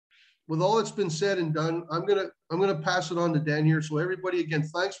with all that's been said and done, I'm gonna pass it on to Dan here. So everybody, again,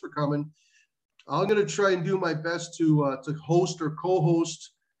 thanks for coming. I'm gonna try and do my best to host or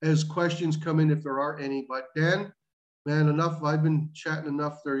co-host as questions come in if there are any. But Dan, man, enough. I've been chatting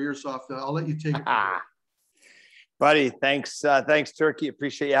enough their ears off. I'll let you take it. Buddy, thanks. Thanks, Turkey.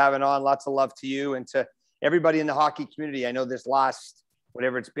 Appreciate you having on. Lots of love to you and to everybody in the hockey community. I know this last,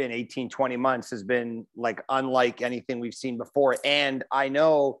 whatever it's been, 18, 20 months has been like unlike anything we've seen before. And I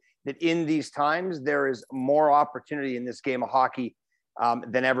know that in these times, there is more opportunity in this game of hockey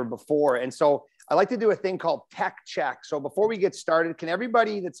than ever before. And so I like to do a thing called tech check. So before we get started, can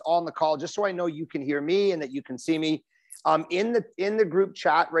everybody that's on the call, just so I know you can hear me and that you can see me, in the group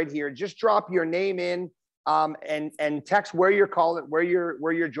chat right here, just drop your name in. And text where you're calling, where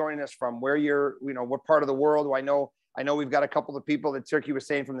you're joining us from, where you're, what part of the world. I know we've got a couple of people that Turkey was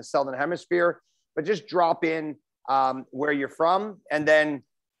saying from the Southern Hemisphere, but just drop in where you're from. And then,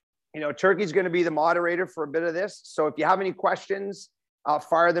 Turkey's going to be the moderator for a bit of this. So if you have any questions,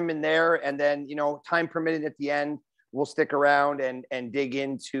 fire them in there. And then, time permitted at the end, we'll stick around and dig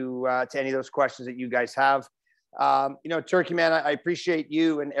into to any of those questions that you guys have. Turkey, man, I appreciate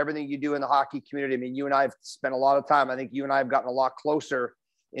you and everything you do in the hockey community. I mean, you and I have spent a lot of time. I think you and I have gotten a lot closer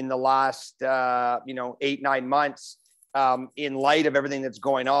in the last, 8-9 months, in light of everything that's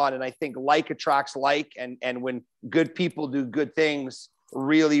going on. And I think like attracts like, and when good people do good things,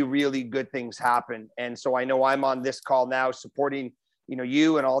 really, really good things happen. And so I know I'm on this call now supporting,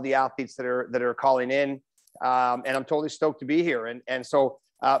 you and all the athletes that are calling in. And I'm totally stoked to be here. And so,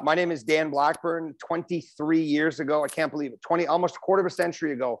 my name is Dan Blackburn. 23 years ago, I can't believe it, almost a quarter of a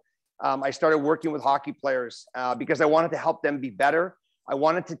century ago, I started working with hockey players because I wanted to help them be better. I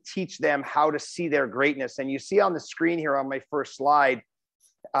wanted to teach them how to see their greatness. And you see on the screen here on my first slide,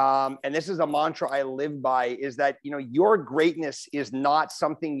 and this is a mantra I live by, is that, your greatness is not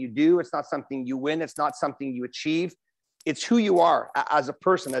something you do. It's not something you win. It's not something you achieve. It's who you are as a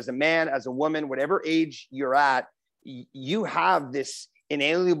person, as a man, as a woman, whatever age you're at, you have this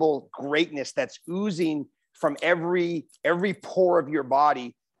inalienable greatness that's oozing from every pore of your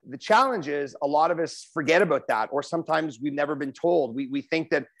body. The challenge is a lot of us forget about that, or sometimes we've never been told. We think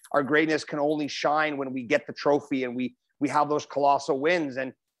that our greatness can only shine when we get the trophy and we have those colossal wins.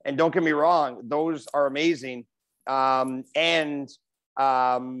 And don't get me wrong, those are amazing.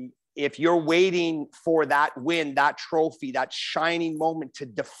 If you're waiting for that win, that trophy, that shining moment to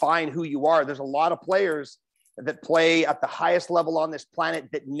define who you are, there's a lot of players that play at the highest level on this planet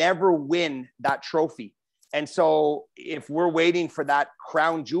that never win that trophy. And so if we're waiting for that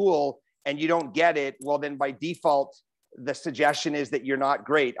crown jewel and you don't get it, well, then by default, the suggestion is that you're not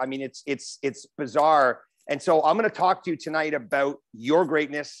great. I mean, it's bizarre. And so I'm going to talk to you tonight about your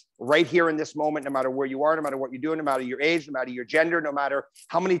greatness right here in this moment, no matter where you are, no matter what you're doing, no matter your age, no matter your gender, no matter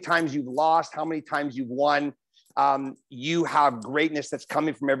how many times you've lost, how many times you've won, you have greatness that's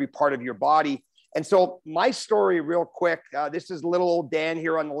coming from every part of your body. And so my story real quick, this is little old Dan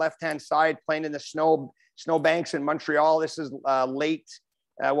here on the left-hand side playing in the snowbanks in Montreal. This is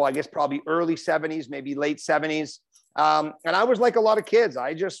I guess probably early 70s, maybe late 70s. And I was like a lot of kids.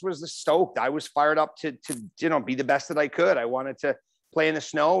 I just was stoked. I was fired up to be the best that I could. I wanted to play in the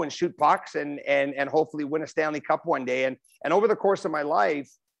snow and shoot pucks and hopefully win a Stanley Cup one day. And over the course of my life,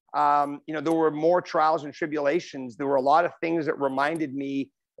 there were more trials and tribulations. There were a lot of things that reminded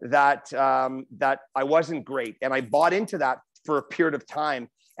me that I wasn't great. And I bought into that for a period of time.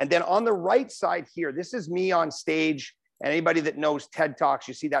 And then on the right side here, this is me on stage. And anybody that knows TED Talks,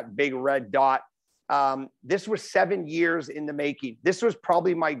 you see that big red dot. This was 7 years in the making. This was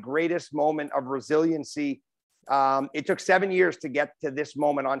probably my greatest moment of resiliency. It took 7 years to get to this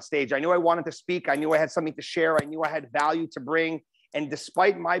moment on stage. I knew I wanted to speak. I knew I had something to share. I knew I had value to bring. And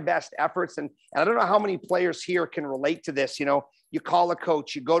despite my best efforts, and I don't know how many players here can relate to this, you call a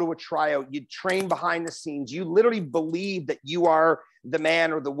coach, you go to a tryout, you train behind the scenes, you literally believe that you are the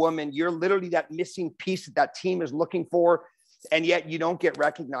man or the woman. You're literally that missing piece that team is looking for. And yet you don't get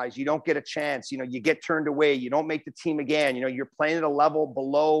recognized. You don't get a chance. You get turned away. You don't make the team again. You're playing at a level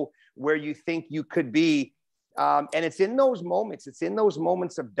below where you think you could be. And it's in those moments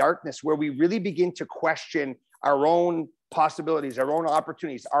of darkness where we really begin to question our own possibilities, our own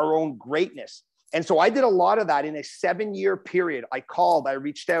opportunities, our own greatness. And so I did a lot of that in a 7-year period. I called, I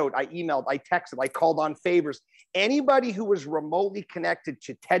reached out, I emailed, I texted, I called on favors. Anybody who was remotely connected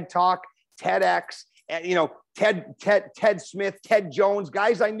to TED Talk, TEDx, and, Ted Smith, Ted Jones,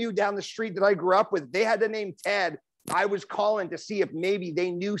 guys I knew down the street that I grew up with, they had the name Ted. I was calling to see if maybe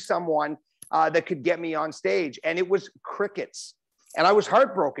they knew someone that could get me on stage. And it was crickets. And I was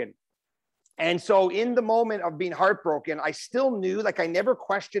heartbroken. And so in the moment of being heartbroken, I still knew, like, I never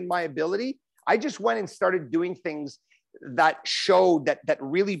questioned my ability. I just went and started doing things that showed that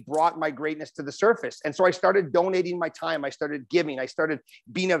really brought my greatness to the surface. And so I started donating my time. I started giving. I started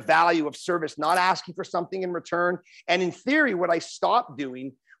being of value, of service, not asking for something in return. And in theory, what I stopped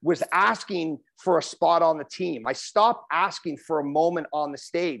doing was asking for a spot on the team. I stopped asking for a moment on the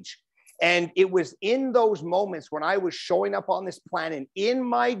stage. And it was in those moments when I was showing up on this planet in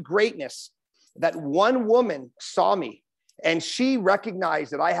my greatness that one woman saw me, and she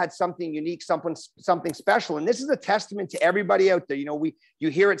recognized that I had something unique, something special. And this is a testament to everybody out there. You know, you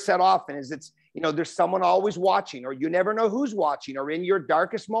hear it said often, is it's, you know, there's someone always watching, or you never know who's watching, or in your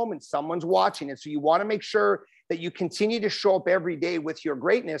darkest moments, someone's watching. And so you want to make sure that you continue to show up every day with your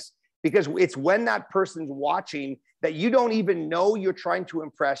greatness, because it's when that person's watching that you don't even know you're trying to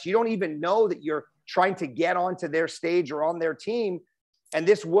impress. You don't even know that you're trying to get onto their stage or on their team. And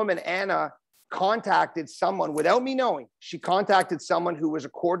this woman, Anna, contacted someone without me knowing. She contacted someone who was a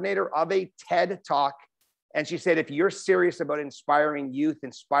coordinator of a TED Talk. And she said, if you're serious about inspiring youth,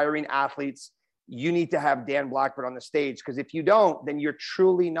 inspiring athletes, you need to have Dan Blackburn on the stage. Because if you don't, then you're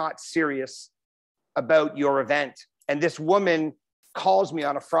truly not serious about your event. And this woman calls me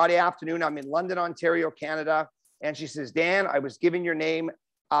on a Friday afternoon. I'm in London, Ontario, Canada. And she says, Dan, I was given your name.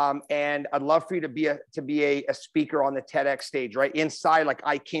 And I'd love for you to be a speaker on the TEDx stage, right? Inside, like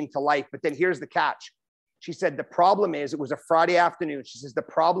I came to life. But then here's the catch. She said, the problem is, it was a Friday afternoon. She says, the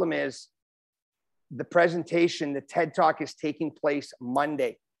problem is the presentation, the TED Talk is taking place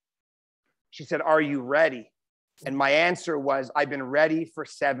Monday. She said, are you ready? And my answer was, I've been ready for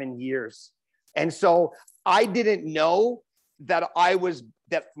 7 years. And so I didn't know that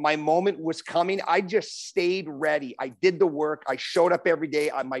my moment was coming. I just stayed ready. I did the work. I showed up every day.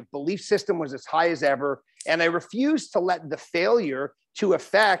 My belief system was as high as ever. And I refused to let the failure to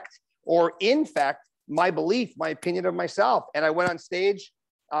affect or infect my belief, my opinion of myself. And I went on stage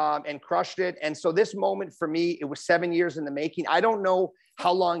and crushed it. And so this moment for me, it was 7 years in the making. I don't know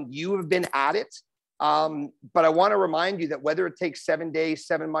how long you have been at it. But I want to remind you that whether it takes 7 days,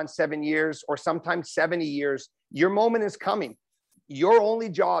 7 months, 7 years, or sometimes 70 years, your moment is coming. Your only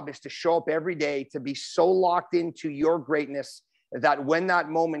job is to show up every day, to be so locked into your greatness that when that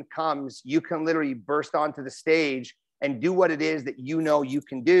moment comes, you can literally burst onto the stage and do what it is that you know you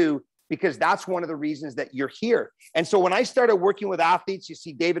can do, because that's one of the reasons that you're here. And so when I started working with athletes, you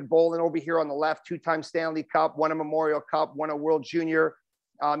see David Bolin over here on the left, 2-time Stanley Cup, won a Memorial Cup, won a World Junior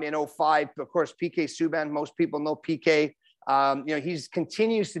in 05. Of course, PK Subban, most people know PK. You know, he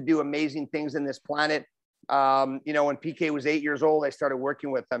continues to do amazing things in this planet. You know, when PK was 8 years old, I started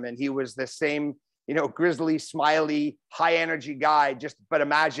working with him, and he was the same, you know, grizzly, smiley, high energy guy, but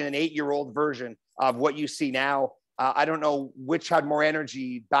imagine an 8-year-old version of what you see now. I don't know which had more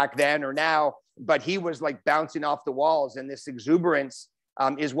energy back then or now, but he was like bouncing off the walls, and this exuberance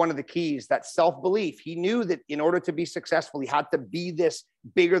is one of the keys, that self-belief. He knew that in order to be successful, he had to be this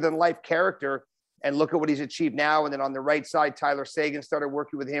bigger than life character, and look at what he's achieved now. And then on the right side, Tyler Sagan started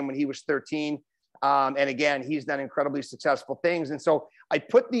working with him when he was 13. And again, he's done incredibly successful things. And so I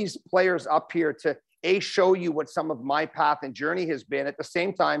put these players up here to show you what some of my path and journey has been. At the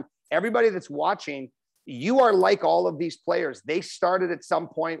same time, everybody that's watching, you are like all of these players. They started at some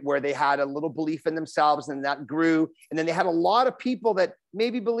point where they had a little belief in themselves, and that grew. And then they had a lot of people that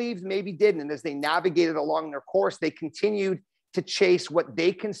maybe believed, maybe didn't. And as they navigated along their course, they continued to chase what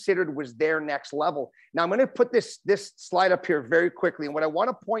they considered was their next level. Now I'm going to put this slide up here very quickly. And what I want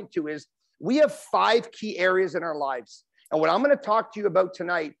to point to is, we have 5 key areas in our lives. And what I'm going to talk to you about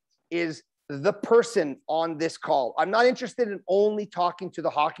tonight is the person on this call. I'm not interested in only talking to the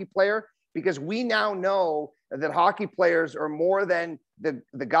hockey player, because we now know that hockey players are more than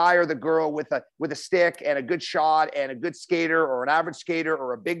the guy or the girl with a stick and a good shot and a good skater, or an average skater,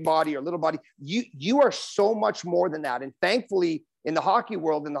 or a big body or little body. You are so much more than that. And thankfully, in the hockey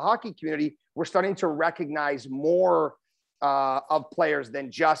world, in the hockey community, we're starting to recognize more of players than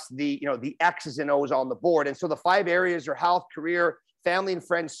just the X's and O's on the board. And so the 5 areas are health, career, family and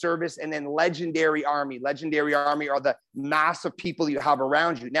friends, service, and then legendary army. Legendary army are the mass of people you have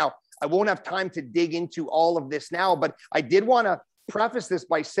around you. Now, I won't have time to dig into all of this now, but I did want to preface this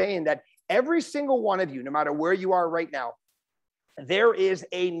by saying that every single one of you, no matter where you are right now, there is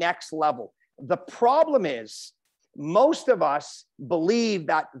a next level. The problem is, most of us believe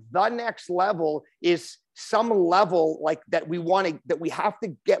that the next level is some level like that we have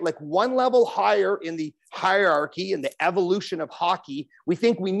to get like one level higher in the hierarchy and the evolution of hockey. We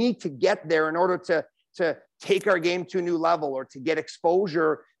think we need to get there in order to take our game to a new level, or to get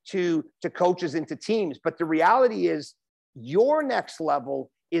exposure to coaches and to teams. But the reality is, your next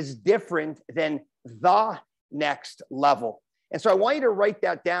level is different than the next level. And so I want you to write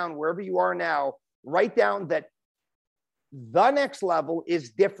that down wherever you are now. Write down that the next level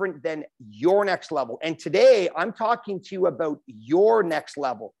is different than your next level. And today I'm talking to you about your next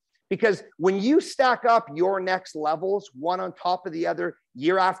level, because when you stack up your next levels, one on top of the other,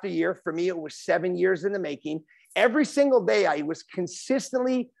 year after year, for me, it was 7 years in the making. Every single day I was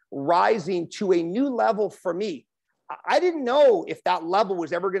consistently rising to a new level for me. I didn't know if that level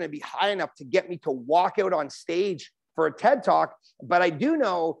was ever going to be high enough to get me to walk out on stage for a TED Talk, but I do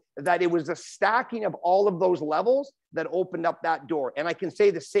know that it was a stacking of all of those levels that opened up that door. And I can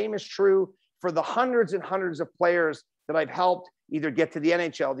say the same is true for the hundreds and hundreds of players that I've helped either get to the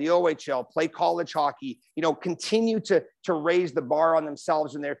NHL, the OHL, play college hockey, continue to raise the bar on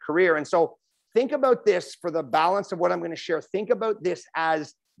themselves in their career. And so think about this for the balance of what I'm going to share. Think about this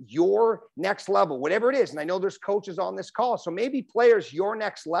as your next level, whatever it is. And I know there's coaches on this call. So maybe players, your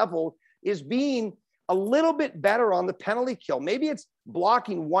next level is being a little bit better on the penalty kill. Maybe it's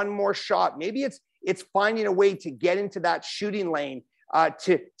blocking one more shot. Maybe it's finding a way to get into that shooting lane,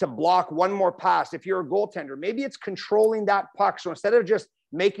 to block one more pass. If you're a goaltender, maybe it's controlling that puck. So instead of just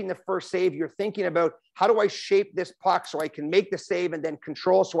making the first save, you're thinking about, how do I shape this puck so I can make the save and then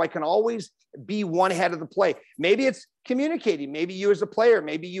control, so I can always be one head of the play. Maybe it's communicating. Maybe you as a player,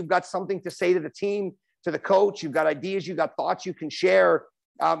 maybe you've got something to say to the team, to the coach. You've got ideas, you've got thoughts you can share,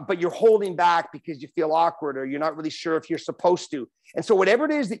 but you're holding back because you feel awkward or you're not really sure if you're supposed to. And so whatever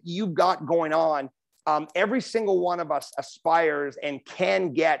it is that you've got going on, every single one of us aspires and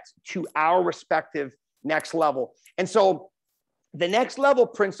can get to our respective next level. And so the next level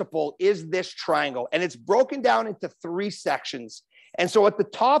principle is this triangle, and it's broken down into 3 sections. And so at the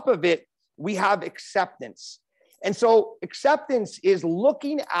top of it, we have acceptance. And so acceptance is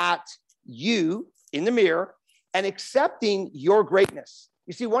looking at you in the mirror and accepting your greatness.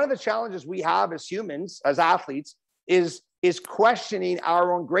 You see, one of the challenges we have as humans, as athletes, is questioning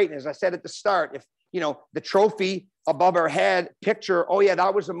our own greatness. I said at the start, if the trophy above our head picture, oh yeah,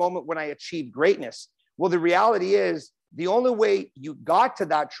 that was a moment when I achieved greatness. Well, the reality is the only way you got to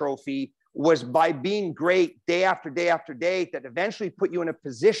that trophy was by being great day after day after day, that eventually put you in a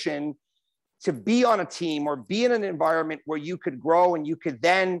position to be on a team or be in an environment where you could grow and you could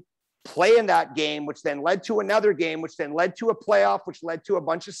then play in that game, which then led to another game, which then led to a playoff, which led to a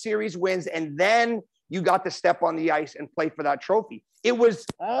bunch of series wins. And then you got to step on the ice and play for that trophy. It was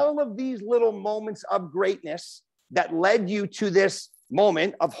all of these little moments of greatness that led you to this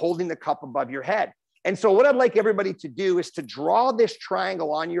moment of holding the cup above your head. And so what I'd like everybody to do is to draw this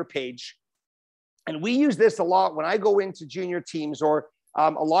triangle on your page. And we use this a lot when I go into junior teams, or a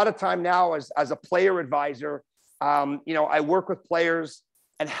lot of time now as a player advisor. I work with players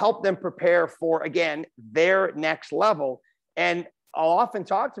and help them prepare for, again, their next level. And I'll often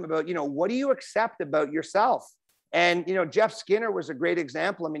talk to them about, what do you accept about yourself? And, Jeff Skinner was a great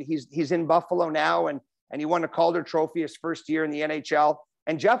example. I mean, he's in Buffalo now, and he won a Calder Trophy his first year in the NHL.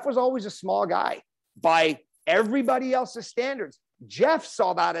 And Jeff was always a small guy by everybody else's standards. Jeff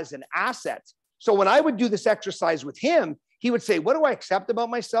saw that as an asset. So when I would do this exercise with him, he would say, what do I accept about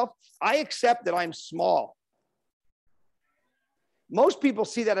myself? I accept that I'm small. Most people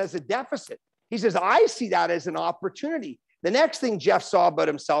see that as a deficit. He says, I see that as an opportunity. The next thing Jeff saw about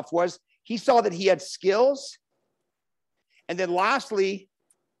himself was he saw that he had skills. And then lastly,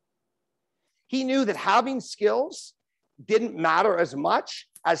 he knew that having skills didn't matter as much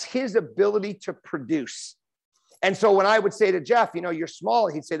as his ability to produce. And so when I would say to Jeff, you're small,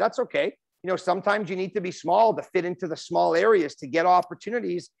 he'd say, that's okay. Sometimes you need to be small to fit into the small areas to get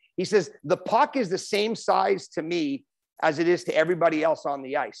opportunities. He says, the puck is the same size to me as it is to everybody else on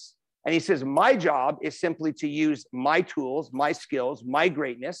the ice. And he says, my job is simply to use my tools, my skills, my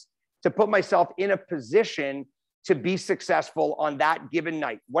greatness to put myself in a position to be successful on that given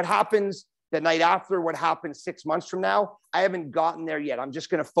night. What happens the night after, what happens 6 months from now, I haven't gotten there yet. I'm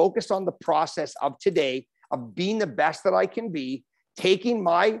just going to focus on the process of today, of being the best that I can be, taking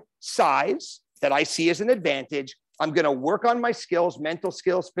my size that I see as an advantage. I'm going to work on my skills, mental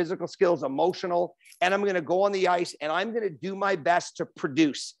skills, physical skills, emotional, and I'm going to go on the ice and I'm going to do my best to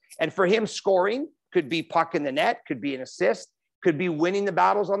produce. And for him, scoring could be puck in the net, could be an assist, could be winning the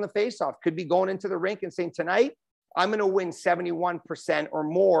battles on the faceoff, could be going into the rink and saying, tonight, I'm going to win 71% or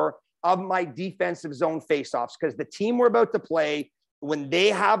more of my defensive zone faceoffs, because the team we're about to play, when they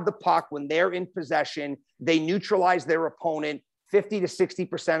have the puck, when they're in possession, they neutralize their opponent 50 to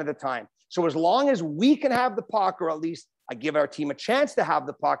 60% of the time. So as long as we can have the puck, or at least I give our team a chance to have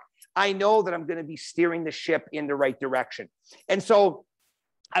the puck, I know that I'm going to be steering the ship in the right direction. And so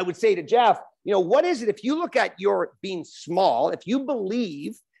I would say to Jeff, you know, what is it if you look at your being small, if you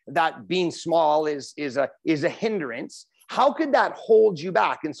believe that being small is a hindrance, how could that hold you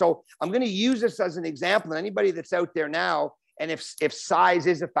back? And so I'm going to use this as an example. And anybody that's out there now, and if size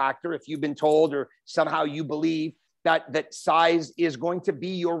is a factor, if you've been told or somehow you believe that size is going to be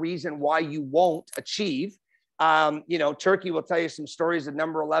your reason why you won't achieve, you know, Turkey will tell you some stories of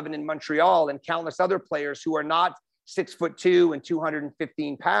number 11 in Montreal and countless other players who are not 6'2" and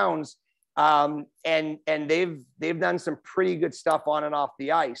 215 pounds. And they've done some pretty good stuff on and off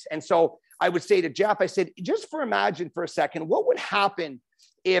the ice. And so I would say to Jeff, I said, imagine for a second, what would happen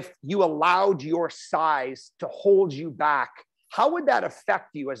if you allowed your size to hold you back? How would that affect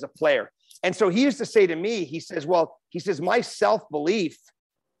you as a player? And so he used to say to me, he says, my self-belief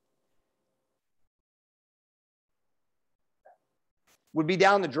would be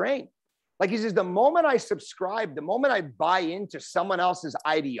down the drain. Like he says, the moment I subscribe, the moment I buy into someone else's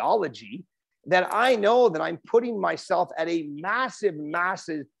ideology, then I know that I'm putting myself at a massive,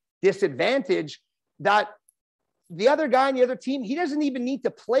 massive disadvantage, that the other guy on the other team, he doesn't even need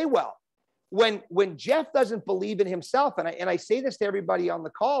to play well. When Jeff doesn't believe in himself, and I say this to everybody on the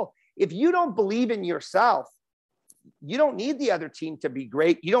call, if you don't believe in yourself, you don't need the other team to be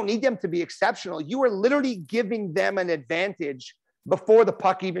great. You don't need them to be exceptional. You are literally giving them an advantage before the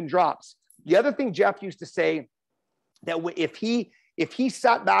puck even drops. The other thing Jeff used to say, that if he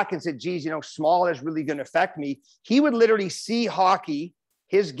sat back and said, geez, you know, small is really going to affect me, he would literally see hockey,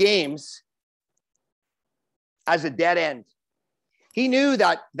 his games, as a dead end. He knew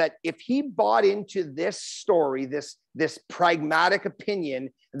that if he bought into this story, this pragmatic opinion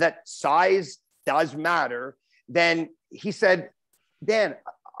that size does matter, then he said, Dan,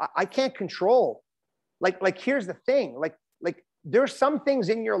 I can't control. Like here's the thing, like there's some things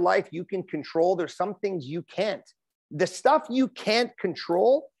in your life you can control. There's some things you can't. The stuff you can't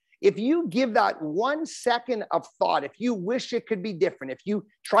control, if you give that 1 second of thought, if you wish it could be different, if you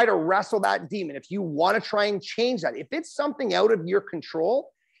try to wrestle that demon, if you want to try and change that, if it's something out of your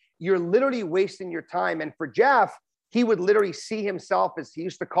control, you're literally wasting your time. And for Jeff, he would literally see himself, as he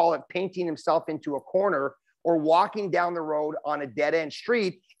used to call it, painting himself into a corner or walking down the road on a dead end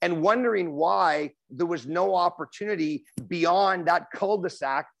street and wondering why there was no opportunity beyond that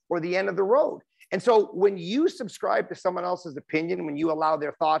cul-de-sac or the end of the road. And so when you subscribe to someone else's opinion, when you allow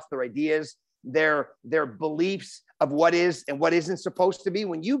their thoughts, their ideas, their beliefs of what is and what isn't supposed to be,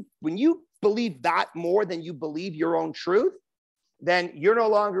 when you believe that more than you believe your own truth, then you're no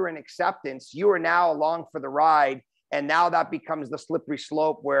longer in acceptance. You are now along for the ride. And now that becomes the slippery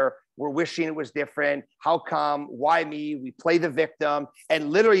slope where we're wishing it was different. How come? Why me? We play the victim.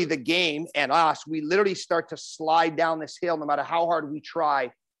 And literally the game and us, we literally start to slide down this hill. No matter how hard we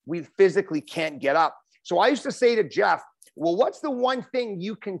try, we physically can't get up. So I used to say to Jeff, well, what's the one thing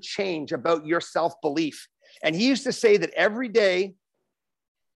you can change about your self-belief? And he used to say that every day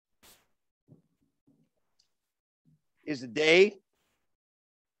is a day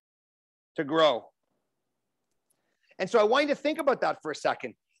to grow. And so I want you to think about that for a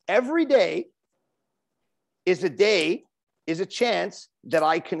second. Every day is a chance that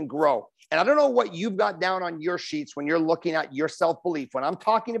I can grow. And I don't know what you've got down on your sheets when you're looking at your self-belief. When I'm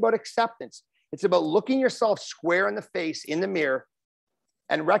talking about acceptance, it's about looking yourself square in the face in the mirror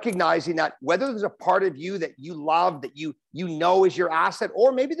and recognizing that whether there's a part of you that you love, that you know is your asset,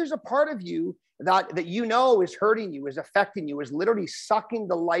 or maybe there's a part of you that you know is hurting you, is affecting you, is literally sucking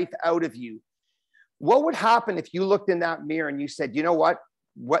the life out of you. What would happen if you looked in that mirror and you said, you know what,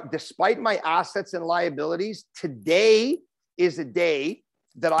 despite my assets and liabilities, today is a day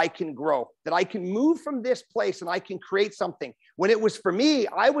that I can grow, that I can move from this place and I can create something. When it was for me,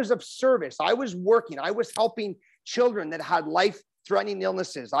 I was of service. I was working. I was helping children that had life-threatening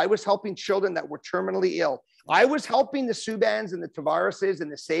illnesses. I was helping children that were terminally ill. I was helping the Subans and the Tavarises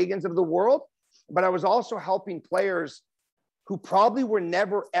and the Sagans of the world, but I was also helping players who probably were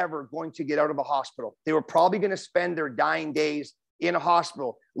never, ever going to get out of a hospital. They were probably going to spend their dying days in a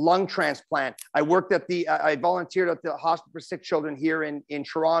hospital, lung transplant. I volunteered at the Hospital for Sick Children here in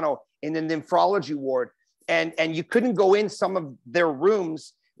Toronto in the nephrology ward. And you couldn't go in some of their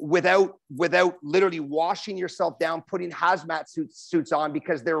rooms without literally washing yourself down, putting hazmat suits on,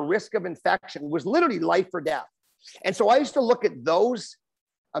 because their risk of infection was literally life or death. And so I used to look at those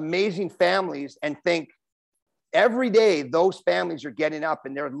amazing families and think, every day, those families are getting up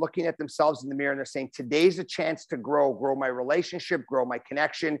and they're looking at themselves in the mirror and they're saying, today's a chance to grow my relationship, grow my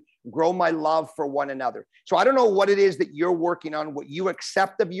connection, grow my love for one another. So I don't know what it is that you're working on, what you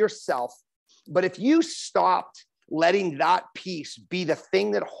accept of yourself, but if you stopped letting that piece be the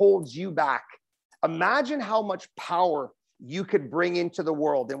thing that holds you back, imagine how much power you could bring into the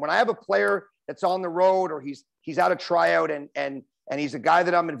world. And when I have a player that's on the road, or he's at a tryout, and he's a guy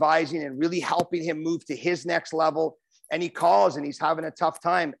that I'm advising and really helping him move to his next level, and he calls and he's having a tough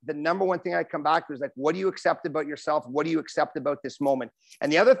time, the number one thing I come back to is like, what do you accept about yourself? What do you accept about this moment? And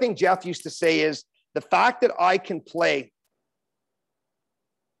the other thing Jeff used to say is, the fact that I can play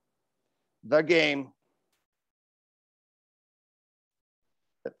the game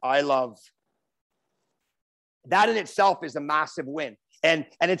that I love, that in itself is a massive win. And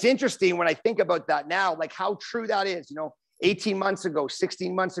it's interesting when I think about that now, like how true that is. 18 months ago,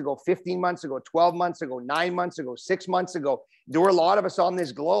 16 months ago, 15 months ago, 12 months ago, 9 months ago, 6 months ago, there were a lot of us on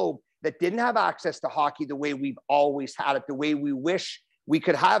this globe that didn't have access to hockey the way we've always had it, the way we wish we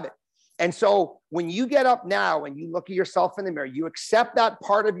could have it. And so when you get up now and you look at yourself in the mirror, you accept that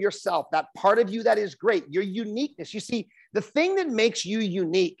part of yourself, that part of you that is great, your uniqueness. You see, the thing that makes you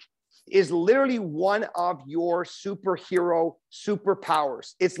unique is literally one of your superhero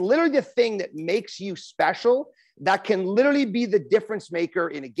superpowers. It's literally the thing that makes you special, that can literally be the difference maker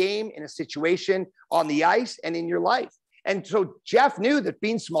in a game, in a situation, on the ice, and in your life. And so Jeff knew that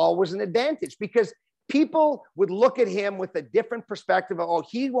being small was an advantage, because people would look at him with a different perspective of, oh,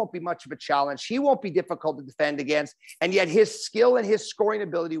 he won't be much of a challenge. He won't be difficult to defend against. And yet his skill and his scoring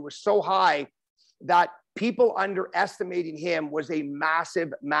ability was so high that people underestimating him was a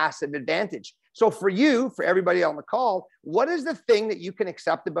massive, massive advantage. So for you, for everybody on the call, what is the thing that you can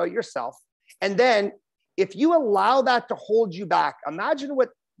accept about yourself? And then if you allow that to hold you back, imagine what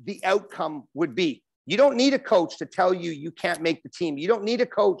the outcome would be. You don't need a coach to tell you you can't make the team. You don't need a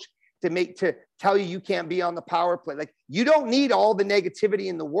coach to tell you can't be on the power play. Like, you don't need all the negativity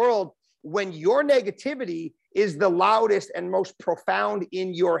in the world when your negativity is the loudest and most profound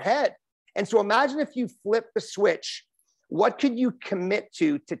in your head. And so imagine if you flip the switch, what could you commit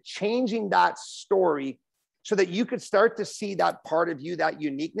to changing that story so that you could start to see that part of you, that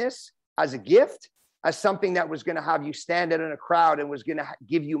uniqueness, as a gift, as something that was going to have you stand out in a crowd and was going to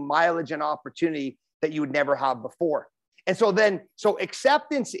give you mileage and opportunity that you would never have before. And so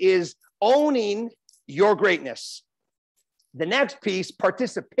acceptance is owning your greatness. The next piece,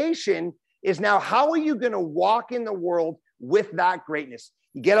 participation, is now how are you going to walk in the world with that greatness?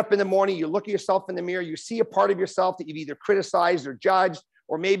 You get up in the morning, you look at yourself in the mirror, you see a part of yourself that you've either criticized or judged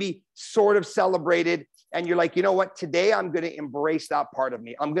or maybe sort of celebrated. And you're like, you know what? Today, I'm going to embrace that part of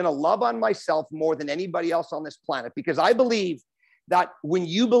me. I'm going to love on myself more than anybody else on this planet, because I believe that when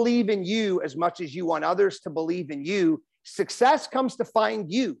you believe in you as much as you want others to believe in you, success comes to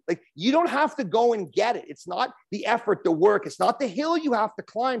find you. Like, you don't have to go and get it. It's not the effort, the work. It's not the hill you have to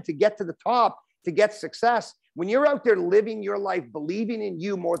climb to get to the top to get success. When you're out there living your life, believing in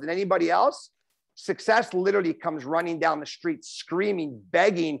you more than anybody else, success literally comes running down the street, screaming,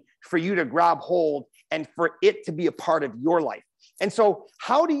 begging for you to grab hold and for it to be a part of your life. And so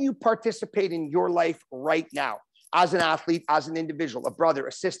how do you participate in your life right now? As an athlete, as an individual, a brother,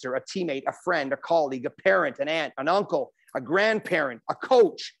 a sister, a teammate, a friend, a colleague, a parent, an aunt, an uncle, a grandparent, a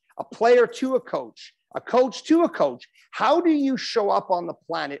coach, a player to a coach to a coach. How do you show up on the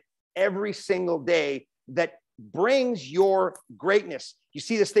planet every single day that brings your greatness? You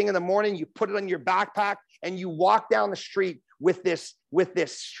see this thing in the morning, you put it on your backpack, and you walk down the street with this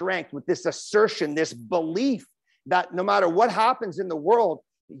strength, with this assertion, this belief that no matter what happens in the world,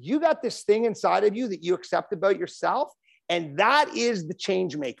 you got this thing inside of you that you accept about yourself. And that is the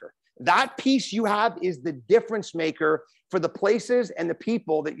change maker. That piece you have is the difference maker for the places and the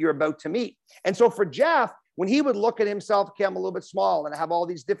people that you're about to meet. And so for Jeff, when he would look at himself, okay, I'm a little bit small and I have all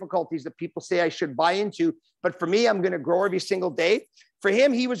these difficulties that people say I should buy into, but for me, I'm going to grow every single day. For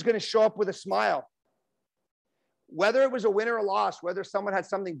him, he was going to show up with a smile. Whether it was a win or a loss, whether someone had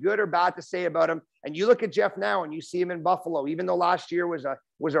something good or bad to say about him. And you look at Jeff now and you see him in Buffalo, even though last year was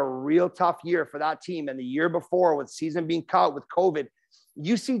a real tough year for that team. And the year before, with season being cut with COVID,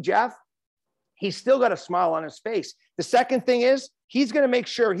 you see Jeff, he's still got a smile on his face. The second thing is he's going to make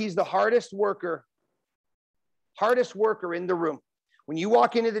sure he's the hardest worker in the room. When you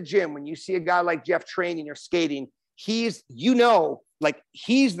walk into the gym, when you see a guy like Jeff training or skating, he's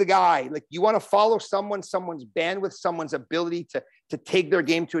the guy. Like, you want to follow someone's bandwidth, someone's ability to take their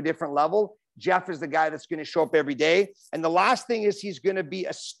game to a different level. Jeff is the guy that's going to show up every day. And the last thing is he's going to be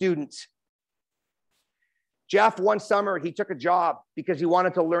a student. Jeff, one summer, he took a job because he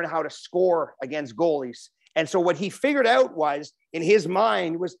wanted to learn how to score against goalies. And so what he figured out was, in his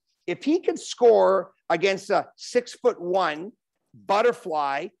mind, was if he could score against a 6'1"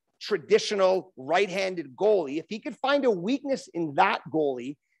 butterfly, traditional right-handed goalie, if he could find a weakness in that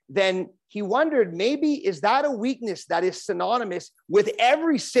goalie, then he wondered, maybe is that a weakness that is synonymous with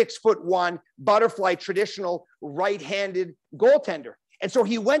every 6'1" butterfly traditional right-handed goaltender? And so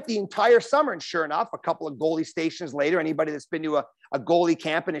he went the entire summer, and sure enough, a couple of goalie stations later, anybody that's been to a goalie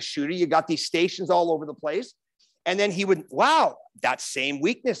camp and a shooter, you got these stations all over the place. And then he would, wow, that same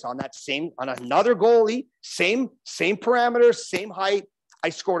weakness on another goalie, same parameters, same height. I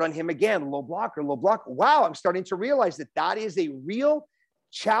scored on him again, low blocker. Wow, I'm starting to realize that is a real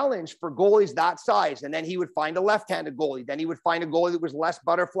challenge for goalies that size. And then he would find a left-handed goalie. Then he would find a goalie that was less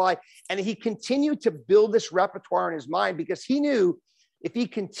butterfly. And he continued to build this repertoire in his mind because he knew if he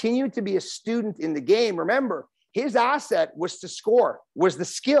continued to be a student in the game, remember, his asset was to score, was the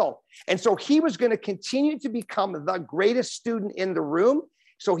skill. And so he was going to continue to become the greatest student in the room.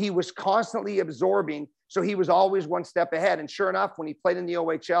 So he was constantly absorbing. So he was always one step ahead. And sure enough, when he played in the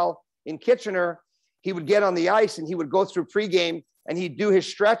OHL in Kitchener, he would get on the ice and he would go through pregame and he'd do his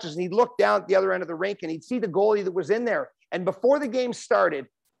stretches and he'd look down at the other end of the rink and he'd see the goalie that was in there. And before the game started,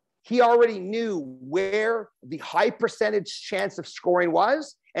 he already knew where the high percentage chance of scoring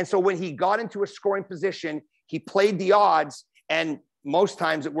was. And so when he got into a scoring position, he played the odds, and most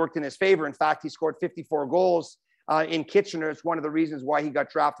times it worked in his favor. In fact, he scored 54 goals in Kitchener. It's one of the reasons why he got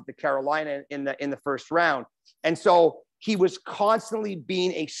drafted to Carolina in the first round. And so he was constantly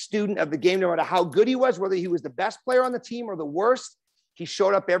being a student of the game, no matter how good he was, whether he was the best player on the team or the worst. He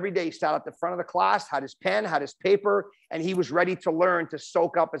showed up every day, sat at the front of the class, had his pen, had his paper, and he was ready to learn, to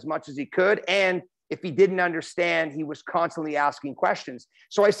soak up as much as he could. And if he didn't understand, he was constantly asking questions.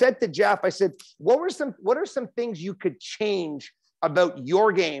 So I said to Jeff, I said, what are some things you could change about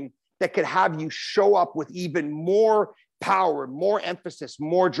your game that could have you show up with even more power, more emphasis,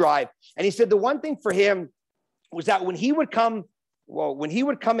 more drive? And he said the one thing for him was that when he would come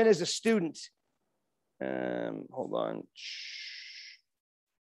in as a student, hold on.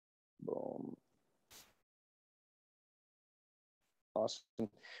 Boom. Awesome.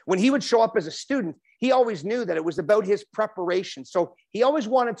 When he would show up as a student, he always knew that it was about his preparation. So he always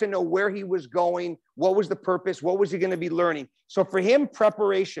wanted to know where he was going, what was the purpose, what was he going to be learning. So for him,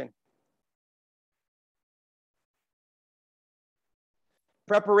 preparation.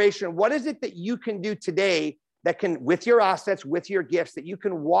 What is it that you can do today that can, with your assets, with your gifts, that you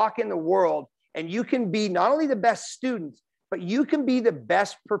can walk in the world and you can be not only the best student, but you can be the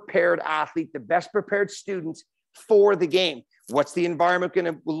best prepared athlete, the best prepared students for the game. What's the environment going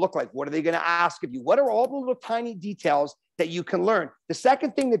to look like? What are they going to ask of you? What are all the little tiny details that you can learn? The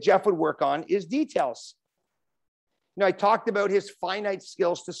second thing that Jeff would work on is details. I talked about his finite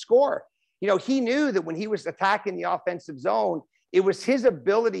skills to score. He knew that when he was attacking the offensive zone, it was his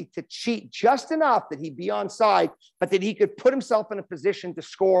ability to cheat just enough that he'd be onside, but that he could put himself in a position to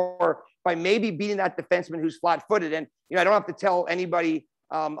score by maybe beating that defenseman who's flat-footed. And, I don't have to tell anybody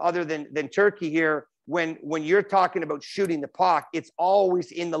other than Turkey here, when you're talking about shooting the puck, it's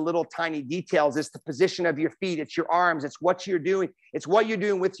always in the little tiny details. It's the position of your feet. It's your arms. It's what you're doing. It's what you're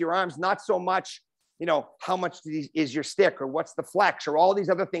doing with your arms, not so much, how much is your stick or what's the flex or all these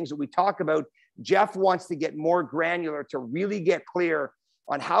other things that we talk about. Jeff wants to get more granular to really get clear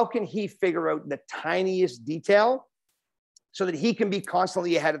on how can he figure out the tiniest detail so that he can be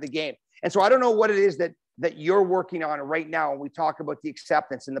constantly ahead of the game. And so I don't know what it is that you're working on right now when we talk about the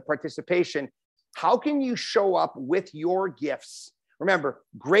acceptance and the participation. How can you show up with your gifts? Remember,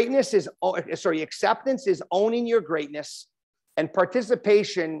 acceptance is owning your greatness, and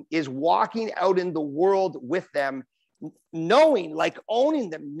participation is walking out in the world with them, owning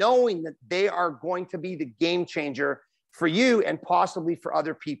them, knowing that they are going to be the game changer for you and possibly for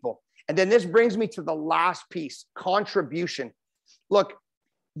other people. And then this brings me to the last piece, contribution. Look,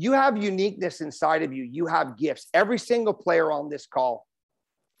 you have uniqueness inside of you. You have gifts. Every single player on this call,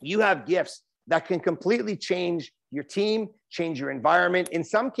 you have gifts that can completely change your team, change your environment, in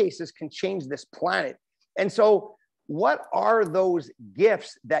some cases can change this planet. And so what are those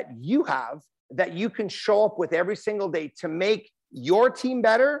gifts that you have that you can show up with every single day to make your team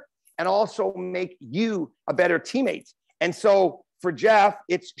better and also make you a better teammate? And so for Jeff,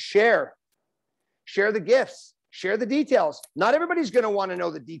 it's share the gifts, share the details. Not everybody's going to want to know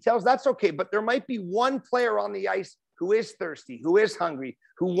the details. That's okay. But there might be one player on the ice who is thirsty, who is hungry,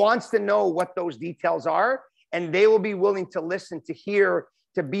 who wants to know what those details are. And they will be willing to listen, to hear,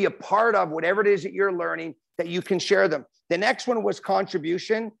 to be a part of whatever it is that you're learning, that you can share them. The next one was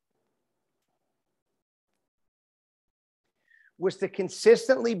contribution, was to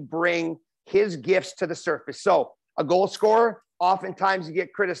consistently bring his gifts to the surface. So a goal scorer, oftentimes you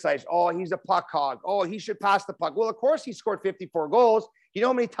get criticized. Oh, he's a puck hog. Oh, he should pass the puck. Well, of course he scored 54 goals. You know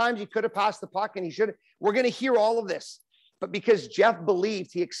how many times he could have passed the puck and he should have? We're going to hear all of this. But because Jeff believed,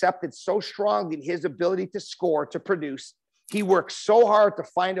 he accepted so strongly in his ability to score, to produce, he worked so hard to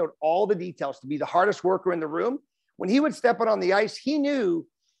find out all the details, to be the hardest worker in the room. When he would step out on the ice, he knew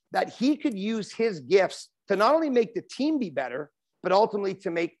that he could use his gifts to not only make the team be better, but ultimately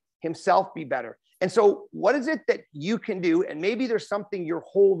to make himself be better. And so what is it that you can do? And maybe there's something you're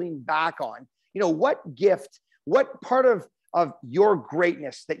holding back on. You know, what gift, what part of your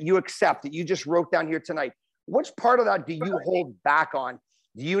greatness that you accept, that you just wrote down here tonight, which part of that do you hold back on?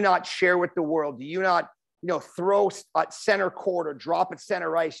 Do you not share with the world? Do you not, you know, throw at center court or drop at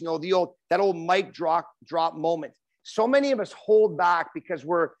center ice? You know, that old mic drop moment. So many of us hold back because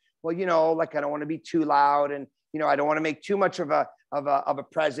we're, well, you know, like, I don't want to be too loud, and, you know, I don't want to make too much of a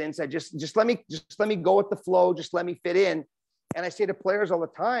presence. I just let me go with the flow. Just let me fit in. And I say to players all the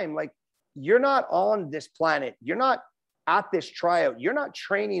time, like, you're not on this planet. You're not at this tryout. You're not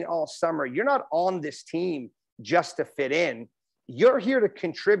training all summer. You're not on this team just to fit in. You're here to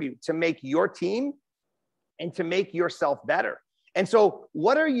contribute, to make your team and to make yourself better. And so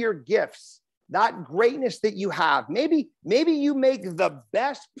what are your gifts? That greatness that you have. Maybe you make the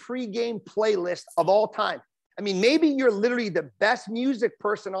best pregame playlist of all time. I mean, maybe you're literally the best music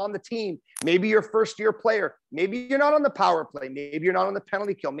person on the team. Maybe you're a first-year player. Maybe you're not on the power play. Maybe you're not on the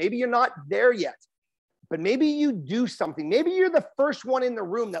penalty kill. Maybe you're not there yet. But maybe you do something. Maybe you're the first one in the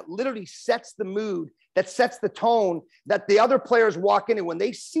room that literally sets the mood, that sets the tone, that the other players walk in, and when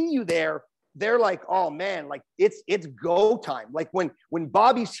they see you there, they're like, oh man, like it's go time. Like when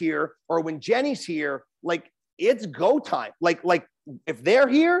Bobby's here or when Jenny's here, like it's go time. Like if they're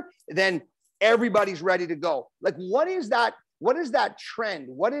here, then everybody's ready to go. Like, what is that trend?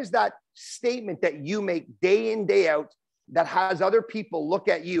 What is that statement that you make day in, day out that has other people look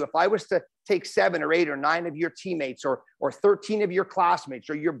at you? If I was to take 7 or 8 or 9 of your teammates or 13 of your classmates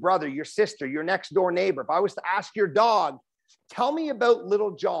or your brother, your sister, your next door neighbor, if I was to ask your dog, tell me about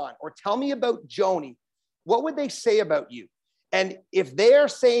little John or tell me about Joni, what would they say about you? And if they are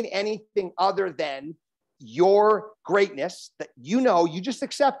saying anything other than your greatness that you know, you just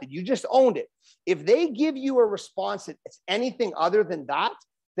accepted, you just owned it. If they give you a response that it's anything other than that,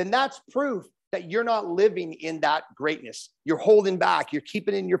 then that's proof that you're not living in that greatness. You're holding back. You're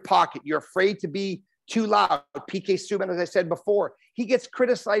keeping it in your pocket. You're afraid to be too loud. PK Subban, as I said before, he gets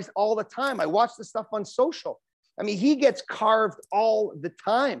criticized all the time. I watch the stuff on social. I mean, he gets carved all the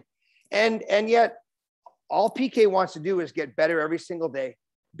time. And yet all PK wants to do is get better every single day,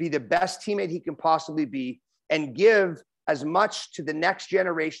 be the best teammate he can possibly be, and give as much to the next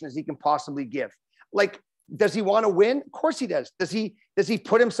generation as he can possibly give. Like, does he want to win? Of course he does. Does he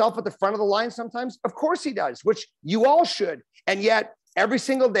put himself at the front of the line sometimes? Of course he does, which you all should. And yet every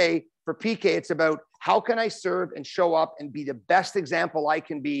single day for PK, it's about how can I serve and show up and be the best example I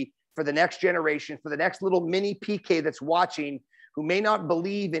can be for the next generation, for the next little mini PK that's watching, who may not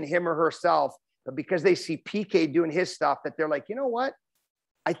believe in him or herself, but because they see PK doing his stuff, that they're like, you know what?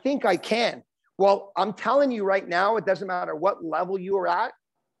 I think I can. Well, I'm telling you right now, it doesn't matter what level you are at,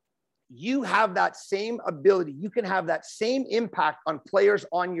 you have that same ability. You can have that same impact on players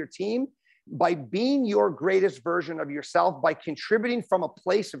on your team by being your greatest version of yourself, by contributing from a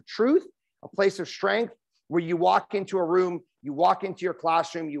place of truth, a place of strength, where you walk into a room, you walk into your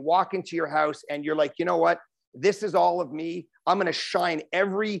classroom, you walk into your house, and you're like, you know what? This is all of me. I'm going to shine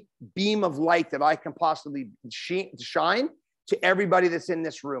every beam of light that I can possibly shine to everybody that's in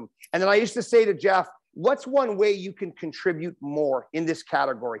this room. And then I used to say to Jeff, what's one way you can contribute more in this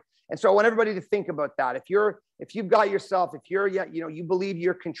category? And so I want everybody to think about that. If you've got yourself, if you're, you know, you believe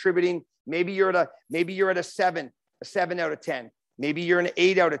you're contributing, maybe you're at a 7 out of 10. Maybe you're an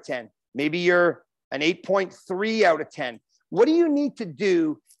 8 out of 10. Maybe you're an 8.3 out of 10. What do you need to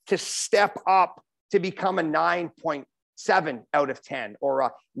do to step up to become a 9.7 out of 10 or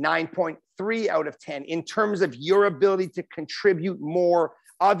a 9.3 out of 10 in terms of your ability to contribute more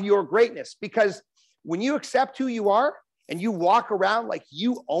of your greatness? Because when you accept who you are and you walk around like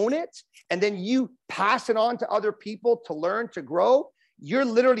you own it, and then you pass it on to other people to learn, to grow, you're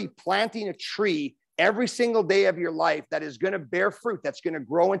literally planting a tree every single day of your life that is going to bear fruit, that's going to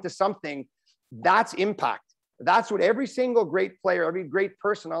grow into something. That's impact. That's what every single great player, every great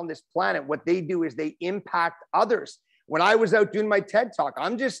person on this planet, what they do is they impact others. When I was out doing my TED Talk,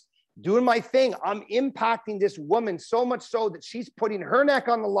 I'm just doing my thing. I'm impacting this woman so much so that she's putting her neck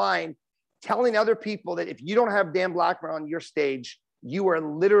on the line, telling other people that if you don't have Dan Blackburn on your stage, you are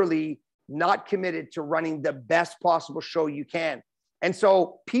literally not committed to running the best possible show you can. And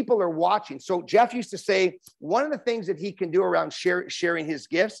so people are watching. So Jeff used to say, one of the things that he can do around sharing his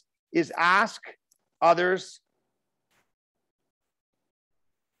gifts is ask others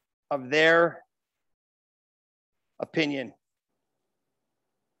of their opinion.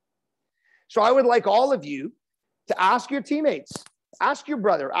 So I would like all of you to ask your teammates, ask your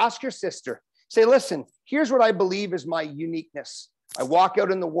brother, ask your sister, say, listen, here's what I believe is my uniqueness. I walk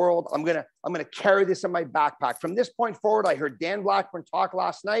out in the world. I'm gonna carry this in my backpack. From this point forward, I heard Dan Blackburn talk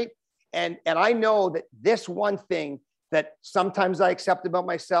last night, and I know that this one thing that sometimes I accept about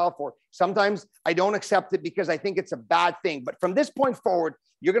myself, or sometimes I don't accept it because I think it's a bad thing. But from this point forward,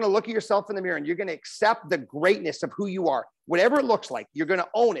 you're going to look at yourself in the mirror and you're going to accept the greatness of who you are, whatever it looks like. You're going to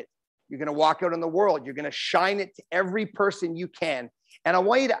own it. You're going to walk out in the world. You're going to shine it to every person you can. And I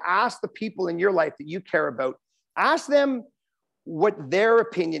want you to ask the people in your life that you care about, ask them what their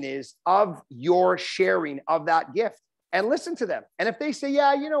opinion is of your sharing of that gift, and listen to them. And if they say,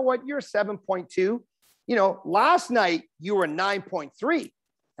 yeah, you know what, you're a 7.2, you know, last night you were 9.3.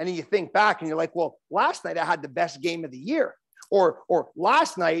 And then you think back and you're like, well, last night I had the best game of the year. Or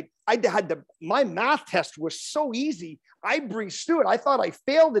last night my math test was so easy. I breezed through it. I thought I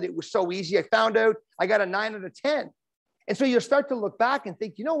failed it. It was so easy. I found out I got a 9 out of 10. And so you'll start to look back and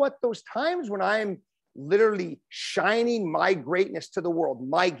think, you know what, those times when I'm literally shining my greatness to the world,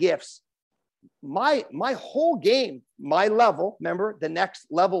 my gifts, my whole game, my level, remember the next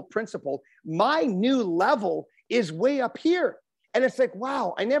level principle, my new level is way up here. And it's like,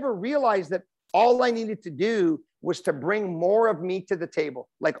 wow, I never realized that all I needed to do was to bring more of me to the table,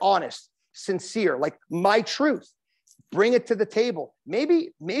 like honest, sincere, like my truth, bring it to the table.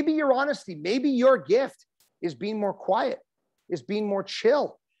 Maybe your honesty, maybe your gift is being more quiet, is being more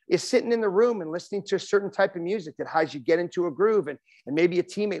chill, is sitting in the room and listening to a certain type of music that has you get into a groove. And maybe a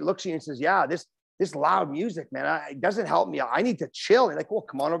teammate looks at you and says, yeah, this loud music, man, it doesn't help me. I need to chill. And like, well,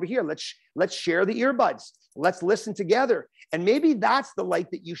 come on over here. Let's share the earbuds. Let's listen together. And maybe that's the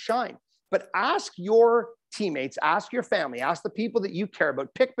light that you shine. But ask your teammates, ask your family, ask the people that you care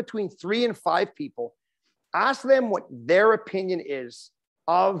about, pick between 3 and 5 people. Ask them what their opinion is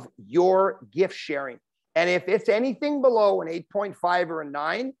of your gift sharing. And if it's anything below an 8.5 or a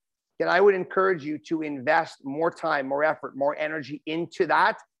 9, then I would encourage you to invest more time, more effort, more energy into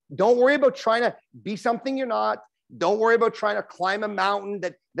that. Don't worry about trying to be something you're not. Don't worry about trying to climb a mountain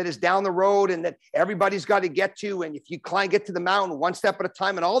that is down the road and that everybody's got to get to. And if you get to the mountain one step at a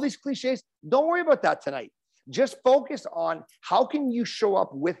time and all these cliches, don't worry about that tonight. Just focus on how can you show up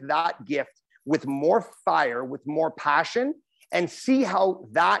with that gift, with more fire, with more passion, and see how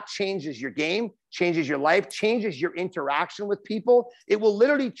that changes your game, changes your life, changes your interaction with people. It will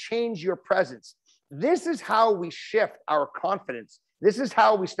literally change your presence. This is how we shift our confidence. This is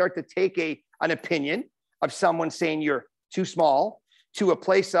how we start to take an opinion of someone saying you're too small to a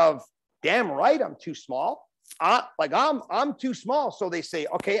place of, damn right, I'm too small. I'm too small. So they say,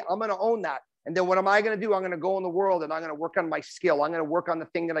 okay, I'm going to own that. And then what am I going to do? I'm going to go in the world and I'm going to work on my skill. I'm going to work on the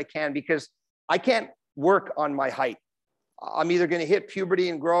thing that I can, because I can't work on my height. I'm either going to hit puberty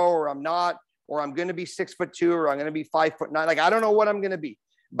and grow, or I'm not, or I'm going to be 6'2", or I'm going to be 5'9". Like, I don't know what I'm going to be,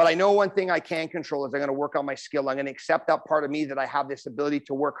 but I know one thing I can control is I'm going to work on my skill. I'm going to accept that part of me, that I have this ability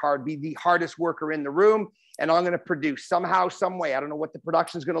to work hard, be the hardest worker in the room. And I'm going to produce somehow, some way. I don't know what the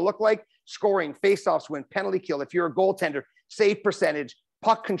production is going to look like. Scoring, faceoffs win, penalty kill. If you're a goaltender, save percentage,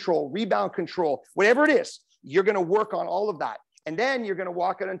 puck control, rebound control, whatever it is, you're going to work on all of that. And then you're going to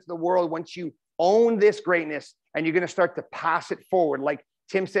walk out into the world once you own this greatness, and you're going to start to pass it forward. Like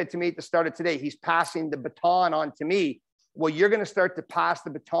Tim said to me at the start of today, he's passing the baton on to me. Well, you're going to start to pass the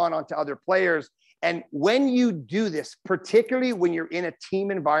baton on to other players. And when you do this, particularly when you're in a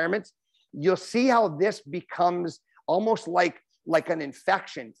team environment, you'll see how this becomes almost like an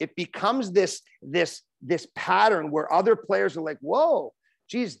infection. It becomes this pattern where other players are like, whoa,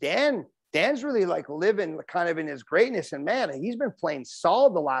 geez, Dan's really like living kind of in his greatness. And man, he's been playing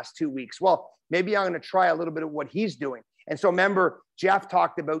solid the last 2 weeks. Well, maybe I'm going to try a little bit of what he's doing. And so remember, Jeff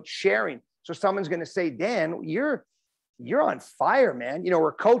talked about sharing. So someone's going to say, Dan, you're on fire, man. You know,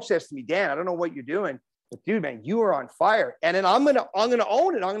 or coach says to me, Dan, I don't know what you're doing, but dude, man, you are on fire. And then I'm going to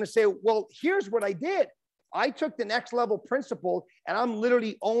own it. I'm going to say, well, here's what I did. I took the next level principle and I'm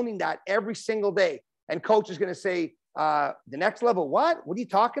literally owning that every single day. And coach is going to say, the next level, what are you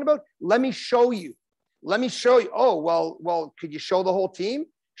talking about? Let me show you. Oh, well, could you show the whole team?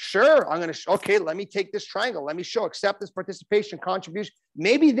 Sure. Okay, let me take this triangle. Let me show acceptance, participation, contribution.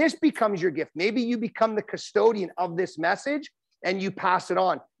 Maybe this becomes your gift. Maybe you become the custodian of this message and you pass it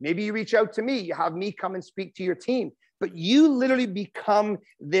on. Maybe you reach out to me. You have me come and speak to your team. But you literally become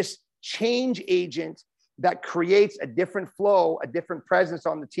this change agent that creates a different flow, a different presence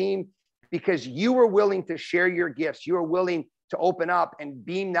on the team, because you are willing to share your gifts. You are willing to open up and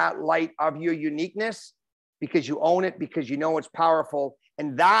beam that light of your uniqueness, because you own it, because you know it's powerful.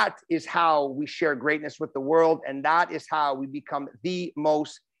 And that is how we share greatness with the world. And that is how we become the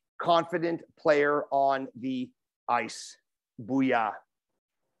most confident player on the ice. Booyah.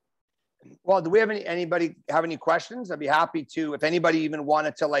 Well, do we have anybody have any questions? I'd be happy to, if anybody even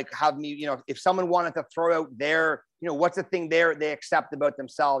wanted to like have me, if someone wanted to throw out their, what's the thing they accept about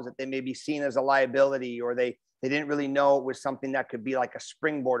themselves that they may be seen as a liability, or they didn't really know it was something that could be like a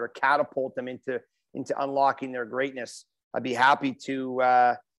springboard or catapult them into unlocking their greatness. I'd be happy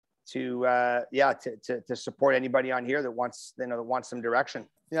to support anybody on here that wants, that wants some direction.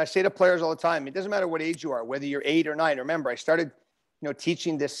 I say to players all the time, it doesn't matter what age you are, whether you're 8 or 9. Remember, I started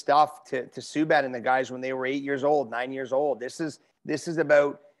teaching this stuff to Subban and the guys when they were 8 years old, 9 years old. This is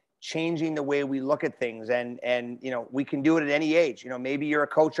about changing the way we look at things. And we can do it at any age. Maybe you're a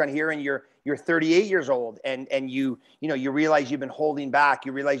coach on here and you're 38 years old and you realize you've been holding back.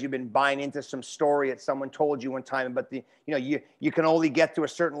 You realize you've been buying into some story that someone told you one time, but you can only get to a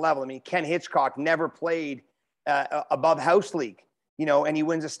certain level. I mean, Ken Hitchcock never played above house league. And he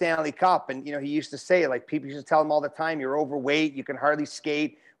wins a Stanley Cup. And, he used to say, like, people used to tell him all the time, you're overweight, you can hardly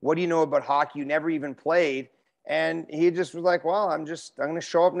skate. What do you know about hockey? You never even played. And he just was like, well, I'm going to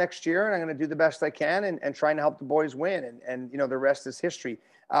show up next year and I'm going to do the best I can and trying to help the boys win. And the rest is history.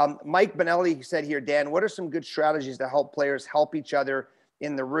 Mike Benelli said here, Dan, what are some good strategies to help players help each other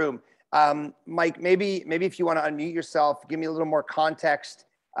in the room? Mike, maybe if you want to unmute yourself, give me a little more context.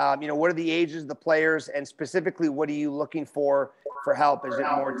 What are the ages of the players, and specifically, what are you looking for help? Is it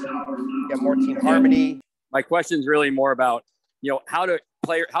more team harmony? My question is really more about, how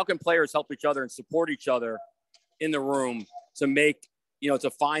can players help each other and support each other in the room to make,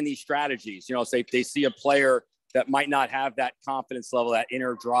 to find these strategies, say if they see a player that might not have that confidence level, that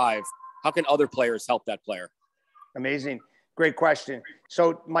inner drive, how can other players help that player? Amazing. Great question.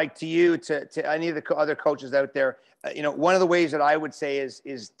 So Mike, to you, to any of the other coaches out there, one of the ways that I would say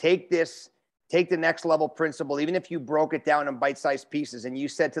is take the next level principle, even if you broke it down in bite-sized pieces and you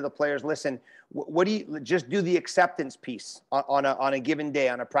said to the players, listen, what do you just do the acceptance piece on a given day,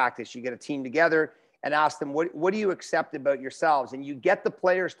 on a practice. You get a team together and ask them, what do you accept about yourselves? And you get the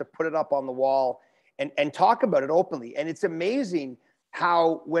players to put it up on the wall and talk about it openly. And it's amazing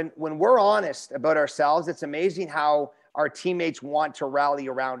how when we're honest about ourselves, it's amazing how our teammates want to rally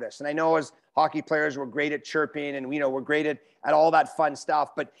around us. And I know as hockey players, we're great at chirping and, we're great at all that fun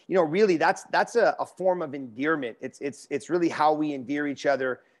stuff. But, really that's a form of endearment. It's really how we endear each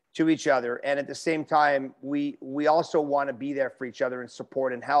other to each other. And at the same time, we also want to be there for each other and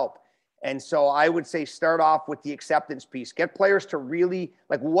support and help. And so I would say start off with the acceptance piece. Get players to really,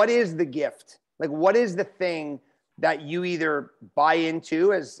 like, what is the gift? Like, what is the thing that you either buy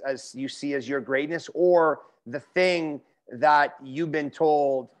into as you see as your greatness, or the thing that you've been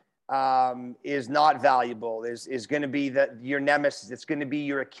told is not valuable, is going to be your nemesis. It's going to be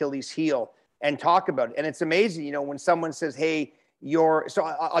your Achilles heel, and talk about it. And it's amazing, when someone says, hey, so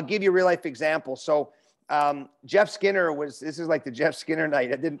I'll give you a real life example. So Jeff Skinner this is like the Jeff Skinner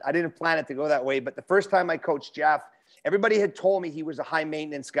night. I didn't plan it to go that way, but the first time I coached Jeff, everybody had told me he was a high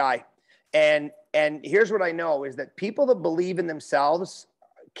maintenance guy. And here's what I know is that people that believe in themselves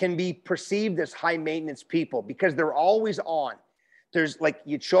can be perceived as high maintenance people because they're always on. There's like,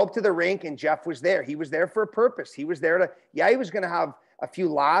 you'd show up to the rink and Jeff was there. He was there for a purpose. He was there he was going to have a few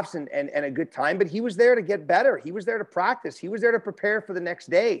laughs and a good time, but he was there to get better. He was there to practice. He was there to prepare for the next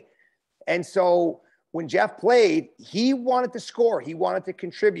day. And so when Jeff played, he wanted to score. He wanted to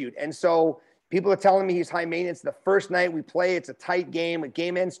contribute. And so people are telling me he's high maintenance. The first night we play, it's a tight game. The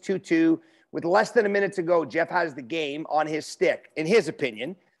game ends 2-2. With less than a minute to go, Jeff has the game on his stick, in his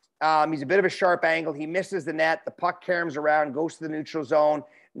opinion. He's a bit of a sharp angle. He misses the net. The puck caroms around, goes to the neutral zone.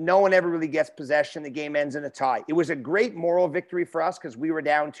 No one ever really gets possession. The game ends in a tie. It was a great moral victory for us because we were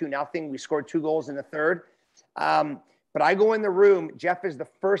down 2-0. We scored 2 goals in the third. But I go in the room. Jeff is the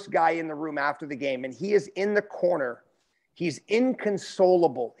first guy in the room after the game, and he is in the corner. He's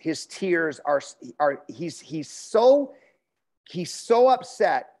inconsolable. His tears he's so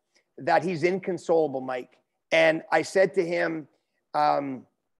upset that he's inconsolable, Mike. And I said to him,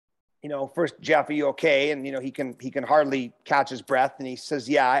 first, Jeff, are you okay? And, he can hardly catch his breath. And he says,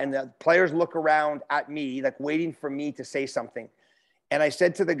 yeah. And the players look around at me, like waiting for me to say something. And I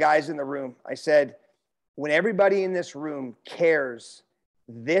said to the guys in the room, I said, when everybody in this room cares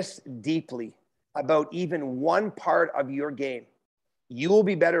this deeply about even one part of your game, you will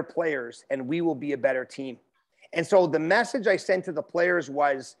be better players and we will be a better team. And so the message I sent to the players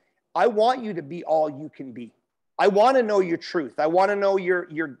was, I want you to be all you can be. I want to know your truth. I want to know your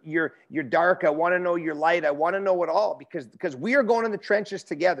dark. I want to know your light. I want to know it all because we are going in the trenches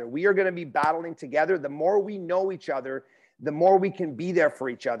together. We are going to be battling together. The more we know each other, the more we can be there for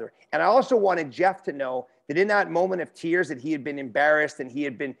each other. And I also wanted Jeff to know that in that moment of tears that he had been embarrassed and he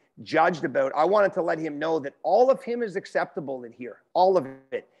had been judged about, I wanted to let him know that all of him is acceptable in here, all of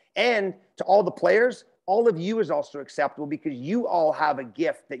it. And to all the players, all of you is also acceptable because you all have a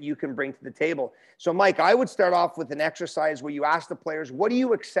gift that you can bring to the table. So Mike, I would start off with an exercise where you ask the players, what do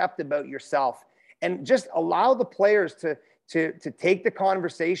you accept about yourself? And just allow the players to take the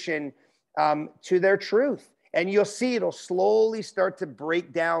conversation to their truth. And you'll see it'll slowly start to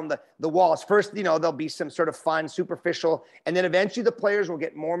break down the walls. First, you know, there'll be some sort of fun, superficial, and then eventually the players will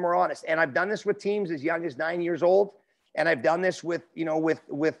get more and more honest. And I've done this with teams as young as 9 years old, and I've done this with, you know,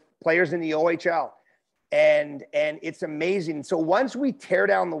 with players in the OHL. And it's amazing. So once we tear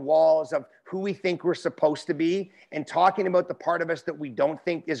down the walls of who we think we're supposed to be and talking about the part of us that we don't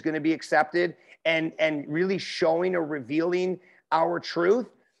think is going to be accepted and really showing or revealing our truth,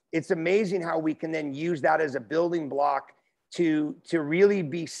 it's amazing how we can then use that as a building block to really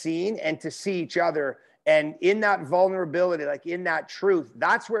be seen and to see each other. And in that vulnerability, like in that truth,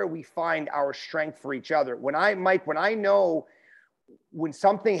 that's where we find our strength for each other. When I know when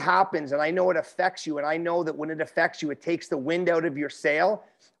something happens and I know it affects you, and I know that when it affects you, it takes the wind out of your sail,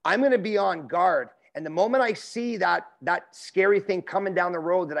 I'm going to be on guard. And the moment I see that scary thing coming down the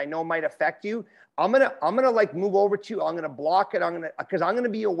road that I know might affect you, I'm gonna like move over to you. I'm gonna block it. Because I'm gonna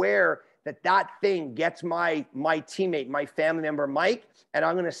be aware that that thing gets my teammate, my family member, Mike, and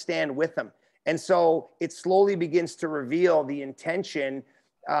I'm gonna stand with them. And so it slowly begins to reveal the intention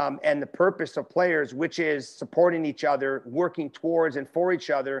and the purpose of players, which is supporting each other, working towards and for each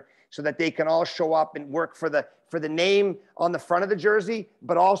other, so that they can all show up and work for the name on the front of the jersey,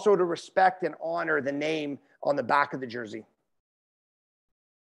 but also to respect and honor the name on the back of the jersey.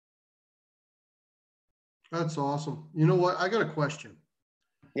 That's awesome. You know what? I got a question.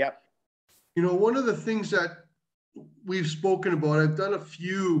 Yep. You know, one of the things that we've spoken about, I've done a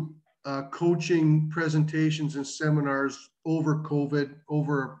few coaching presentations and seminars over COVID,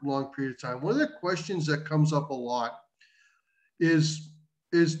 over a long period of time. One of the questions that comes up a lot is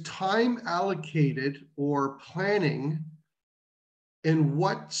time allocated or planning, and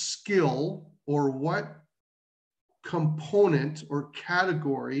what skill or what component or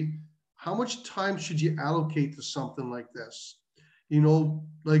category, how much time should you allocate to something like this? You know,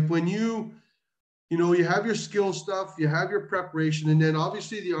 like when you have your skill stuff, you have your preparation, and then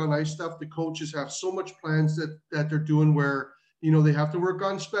obviously the on-ice stuff, the coaches have so much plans that they're doing where, you know, they have to work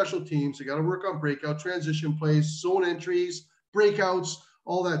on special teams. They got to work on breakout, transition plays, zone entries, breakouts,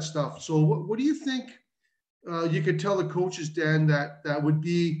 all that stuff. So what do you think you could tell the coaches, Dan, that would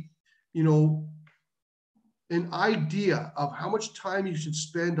be, you know, an idea of how much time you should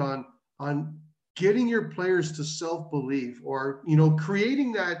spend on getting your players to self-believe, or, you know,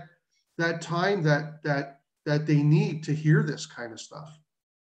 creating that time that they need to hear this kind of stuff?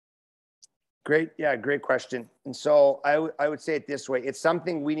 Great. Yeah, great question. And so I would say it this way. It's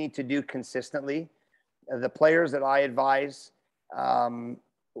something we need to do consistently. The players that I advise,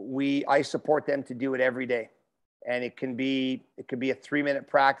 I support them to do it every day. And it can be a 3-minute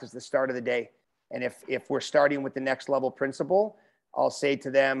practice at the start of the day. And if we're starting with the next level principle, I'll say to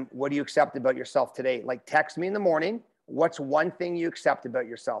them, what do you accept about yourself today? Like, text me in the morning. What's one thing you accept about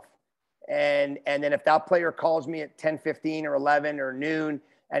yourself? And then if that player calls me at 10:15 or 11 or noon,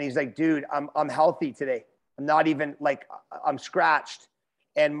 and he's like, dude, I'm healthy today. I'm not even like, I'm scratched.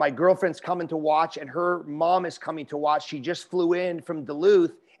 And my girlfriend's coming to watch, and her mom is coming to watch. She just flew in from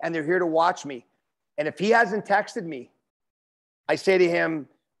Duluth, and they're here to watch me. And if he hasn't texted me, I say to him,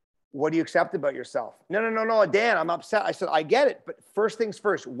 what do you accept about yourself? No, Dan, I'm upset. I said, I get it. But first things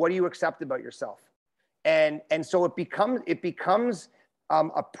first, what do you accept about yourself? And so it becomes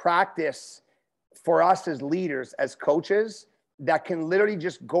a practice for us as leaders, as coaches, that can literally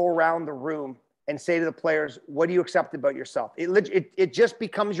just go around the room and say to the players, what do you accept about yourself? It just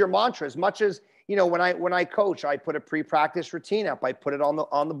becomes your mantra. As much as, you know, when I coach, I put a pre-practice routine up. I put it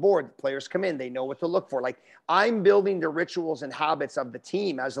on the board. The players come in, they know what to look for. Like, I'm building the rituals and habits of the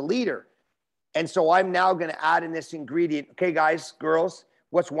team as a leader. And so I'm now going to add in this ingredient. Okay, guys, girls,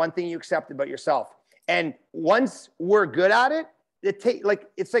 what's one thing you accept about yourself? And once we're good at it,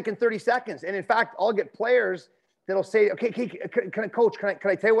 it's like in 30 seconds. And in fact, I'll get players that'll say, okay, can I, coach, can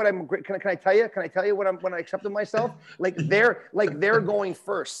I tell you what I'm great? Can I tell you when I accepted myself? Like they're going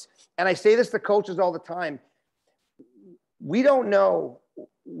first. And I say this to coaches all the time. We don't know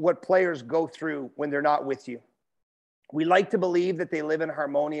what players go through when they're not with you. We like to believe that they live in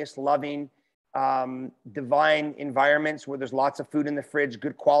harmonious, loving, divine environments where there's lots of food in the fridge,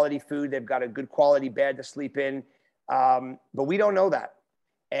 good quality food. They've got a good quality bed to sleep in. But we don't know that.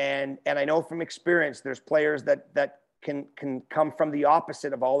 And I know from experience, there's players that can come from the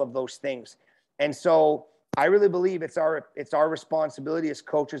opposite of all of those things. And so I really believe it's our responsibility as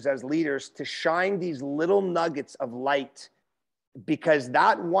coaches, as leaders, to shine these little nuggets of light, because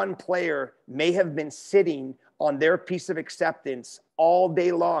that one player may have been sitting on their piece of acceptance all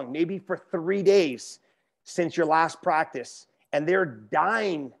day long, maybe for 3 days since your last practice, and they're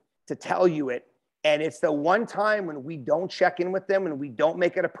dying to tell you it. And it's the one time when we don't check in with them and we don't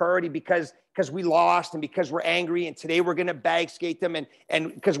make it a priority because we lost and because we're angry and today we're going to bag skate them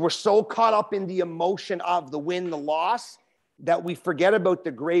and because we're so caught up in the emotion of the win, the loss, that we forget about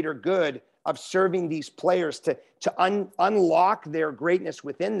the greater good of serving these players to unlock their greatness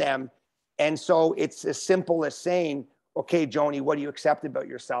within them. And so it's as simple as saying, okay, Joni, what do you accept about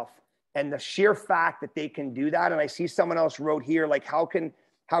yourself? And the sheer fact that they can do that. And I see someone else wrote here, like, how can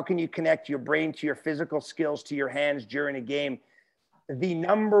you connect your brain to your physical skills, to your hands during a game? The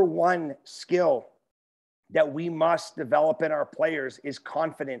number one skill that we must develop in our players is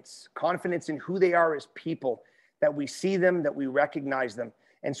confidence in who they are as people, that we see them, that we recognize them.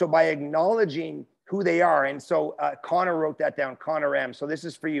 And so by acknowledging who they are, and so Connor wrote that down, Connor M. So this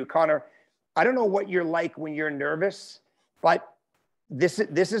is for you, Connor. I don't know what you're like when you're nervous, but this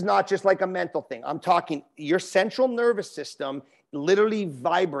is not just like a mental thing. I'm talking your central nervous system literally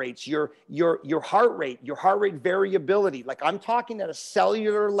vibrates, your heart rate variability. Like, I'm talking at a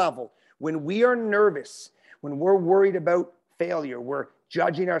cellular level. When we are nervous, when we're worried about failure, we're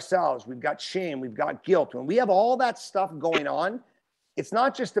judging ourselves, we've got shame, we've got guilt. When we have all that stuff going on, it's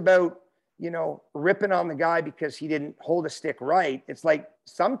not just about, ripping on the guy because he didn't hold a stick right. It's like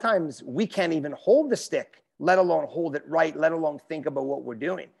sometimes we can't even hold the stick, let alone hold it right, let alone think about what we're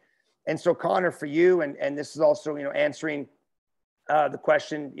doing. And so, Connor, for you, and this is also, answering the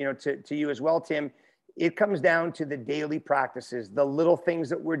question, to you as well, Tim, it comes down to the daily practices, the little things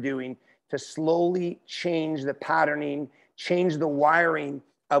that we're doing to slowly change the patterning, change the wiring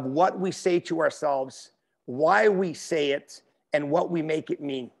of what we say to ourselves, why we say it, and what we make it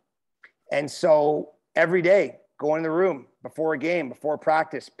mean. And so every day, go in the room before a game, before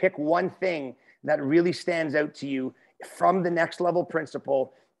practice, pick one thing that really stands out to you from the next level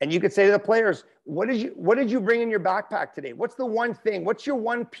principle. And you could say to the players, what did you bring in your backpack today? What's the one thing? What's your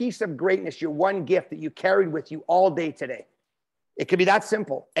one piece of greatness, your one gift that you carried with you all day today? It could be that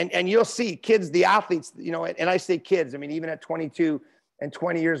simple. And you'll see kids, the athletes, and I say kids, I mean, even at 22 and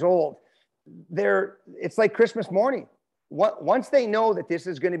 20 years old, it's like Christmas morning. Once they know that this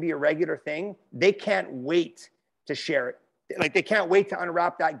is going to be a regular thing, they can't wait to share it. Like, they can't wait to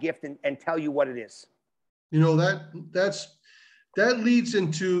unwrap that gift and tell you what it is. That leads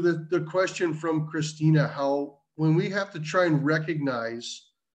into the question from Christina, how when we have to try and recognize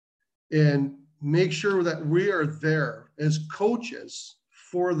and make sure that we are there as coaches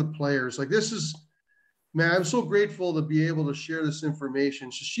for the players. Like, this is, man, I'm so grateful to be able to share this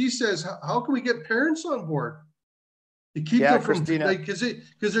information. So she says, how can we get parents on board to keep them from, like,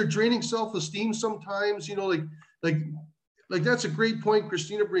 because they're draining self-esteem sometimes, like that's a great point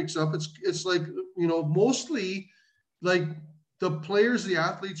Christina brings up. It's like, mostly like the players, the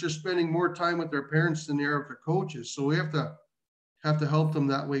athletes are spending more time with their parents than they are with their coaches. So we have to help them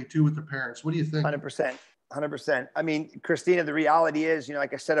that way too with their parents. What do you think? 100%. I mean, Christina, the reality is,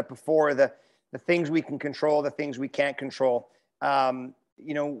 like I said it before, the things we can control, the things we can't control.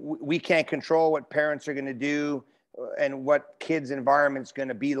 We can't control what parents are going to do and what kids' environment's going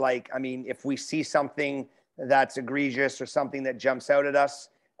to be like. I mean, if we see something that's egregious or something that jumps out at us,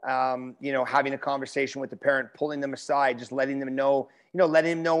 having a conversation with the parent, pulling them aside, just letting them know,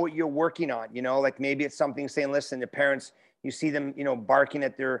 letting them know what you're working on, like maybe it's something saying, listen, the parents, you see them, barking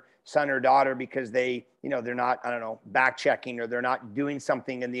at their son or daughter because they, they're not, back checking, or they're not doing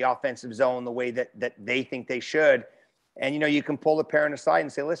something in the offensive zone the way that they think they should. And, you can pull the parent aside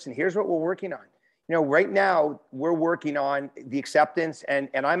and say, listen, here's what we're working on. Right now we're working on the acceptance, and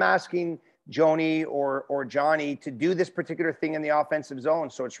I'm asking Joni or Johnny to do this particular thing in the offensive zone.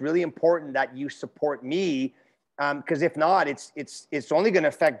 So it's really important that you support me, because if not, it's only going to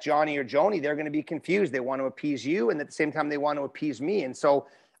affect Johnny or Joni. They're going to be confused. They want to appease you, and at the same time, they want to appease me. And so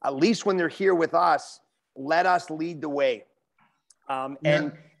at least when they're here with us, let us lead the way.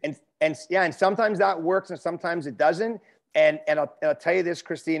 And sometimes that works and sometimes it doesn't. And I'll tell you this,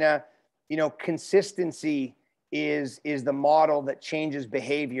 Christina, consistency is the model that changes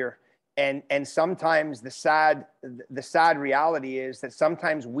behavior. And sometimes the sad reality is that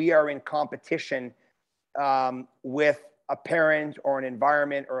sometimes we are in competition with a parent or an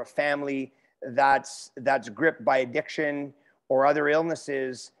environment or a family that's gripped by addiction or other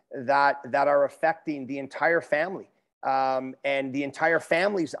illnesses that are affecting the entire family, and the entire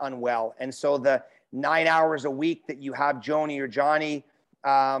family's unwell. And so 9 hours a week that you have Joni or Johnny.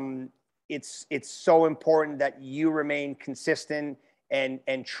 It's so important that you remain consistent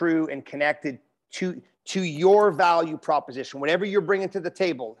and true and connected to your value proposition, whatever you're bringing to the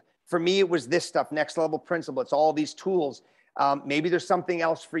table. For me, it was this stuff, next level principle. It's all these tools. Maybe there's something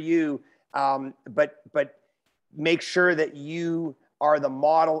else for you, but make sure that you are the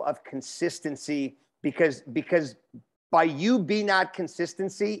model of consistency, because by you being that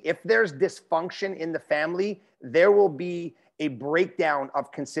consistency, if there's dysfunction in the family, there will be a breakdown of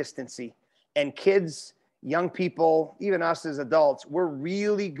consistency. And kids, young people, even us as adults, we're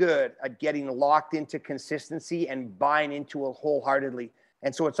really good at getting locked into consistency and buying into it wholeheartedly.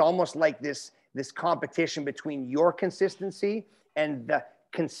 And so it's almost like this competition between your consistency and the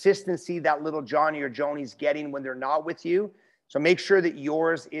consistency that little Johnny or Joni's getting when they're not with you. So make sure that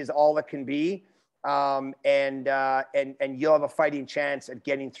yours is all it can be. And you'll have a fighting chance at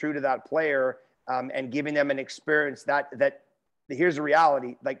getting through to that player, and giving them an experience that here's the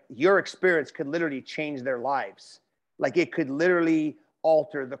reality. Like, your experience could literally change their lives. Like, it could literally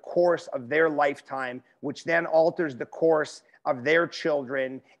alter the course of their lifetime, which then alters the course of their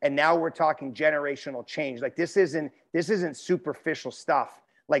children. And now we're talking generational change. Like, this isn't superficial stuff.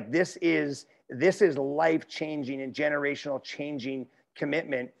 Like, this is life-changing and generational changing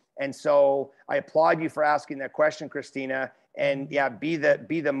commitment. And so I applaud you for asking that question, Christina. And yeah, be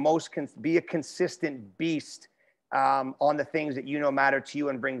a consistent beast on the things that you know matter to you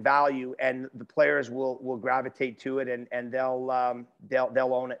and bring value, and the players will gravitate to it, and they'll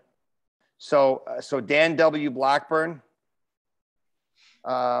own it. So Dan W. Blackburn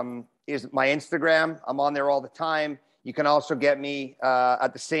is my Instagram. I'm on there all the time. You can also get me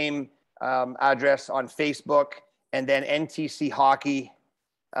at the same address on Facebook, and then NTC Hockey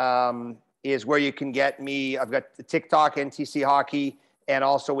is where you can get me. I've got the TikTok, NTC Hockey, and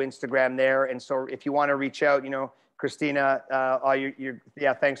also Instagram there. And so if you want to reach out, Christina,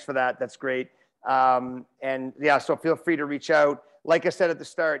 thanks for that. That's great. And yeah, so feel free to reach out. Like I said at the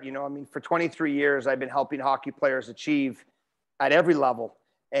start, for 23 years, I've been helping hockey players achieve at every level.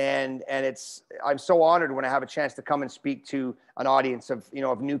 And I'm so honored when I have a chance to come and speak to an audience of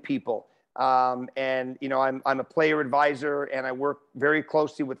new people. I'm a player advisor, and I work very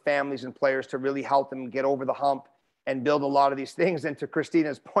closely with families and players to really help them get over the hump and build a lot of these things. And to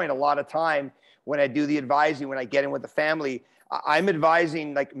Christina's point, a lot of time when I do the advising, when I get in with the family, I'm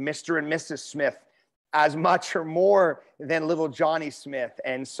advising like Mr. and Mrs. Smith as much or more than little Johnny Smith.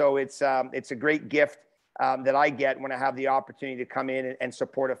 And so it's a great gift that I get when I have the opportunity to come in and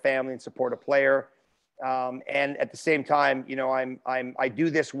support a family and support a player. And at the same time, I do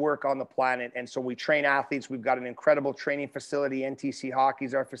this work on the planet. And so we train athletes. We've got an incredible training facility. NTC Hockey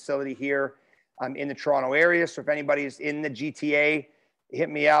is our facility here in the Toronto area. So if anybody's in the GTA, hit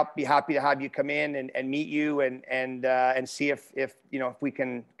me up. Be happy to have you come in and meet you and see if we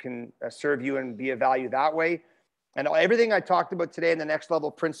can serve you and be of value that way. And everything I talked about today in the next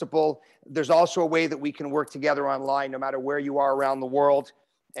level principle, there's also a way that we can work together online, no matter where you are around the world.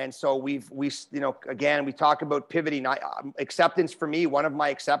 And so we talk about pivoting. Acceptance for me, one of my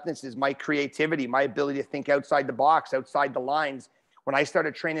acceptance is my creativity, my ability to think outside the box, outside the lines. When I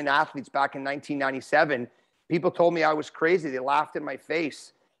started training athletes back in 1997, people told me I was crazy. They laughed in my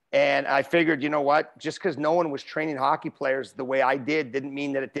face. And I figured, just because no one was training hockey players the way I didn't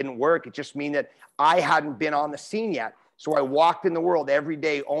mean that it didn't work. It just mean that I hadn't been on the scene yet. So I walked in the world every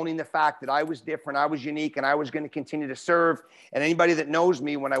day owning the fact that I was different, I was unique, and I was going to continue to serve. And anybody that knows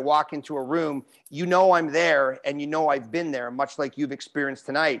me, when I walk into a room, I'm there, and I've been there, much like you've experienced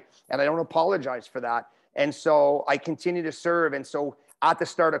tonight. And I don't apologize for that. And so I continue to serve. And so at the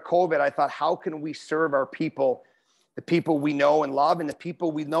start of COVID, I thought, how can we serve our people, the people we know and love, and the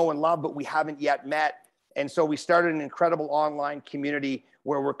people we know and love, but we haven't yet met? And so we started an incredible online community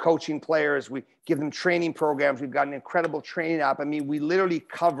where we're coaching players. We give them training programs. We've got an incredible training app. I mean, we literally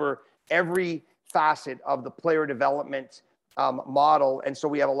cover every facet of the player development model. And so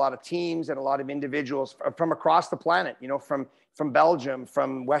we have a lot of teams and a lot of individuals from across the planet, from Belgium,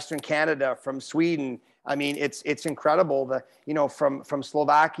 from Western Canada, from Sweden. I mean, it's incredible. From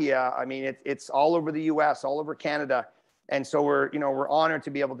Slovakia. I mean, it's all over the US, all over Canada. And so we're honored to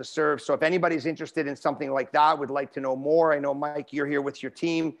be able to serve. So if anybody's interested in something like that, would like to know more, I know, Mike, you're here with your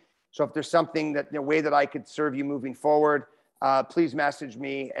team. So if there's something a way that I could serve you moving forward, please message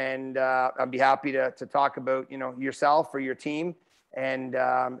me, and I'd be happy to talk about, yourself or your team, and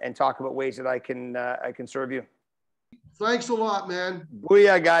talk about ways that I can serve you. Thanks a lot, man.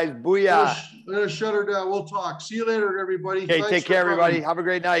 Booyah, guys. Booyah. I'm gonna shut her down. We'll talk. See you later, everybody. Okay, take care, everybody. Have a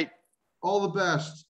great night. All the best.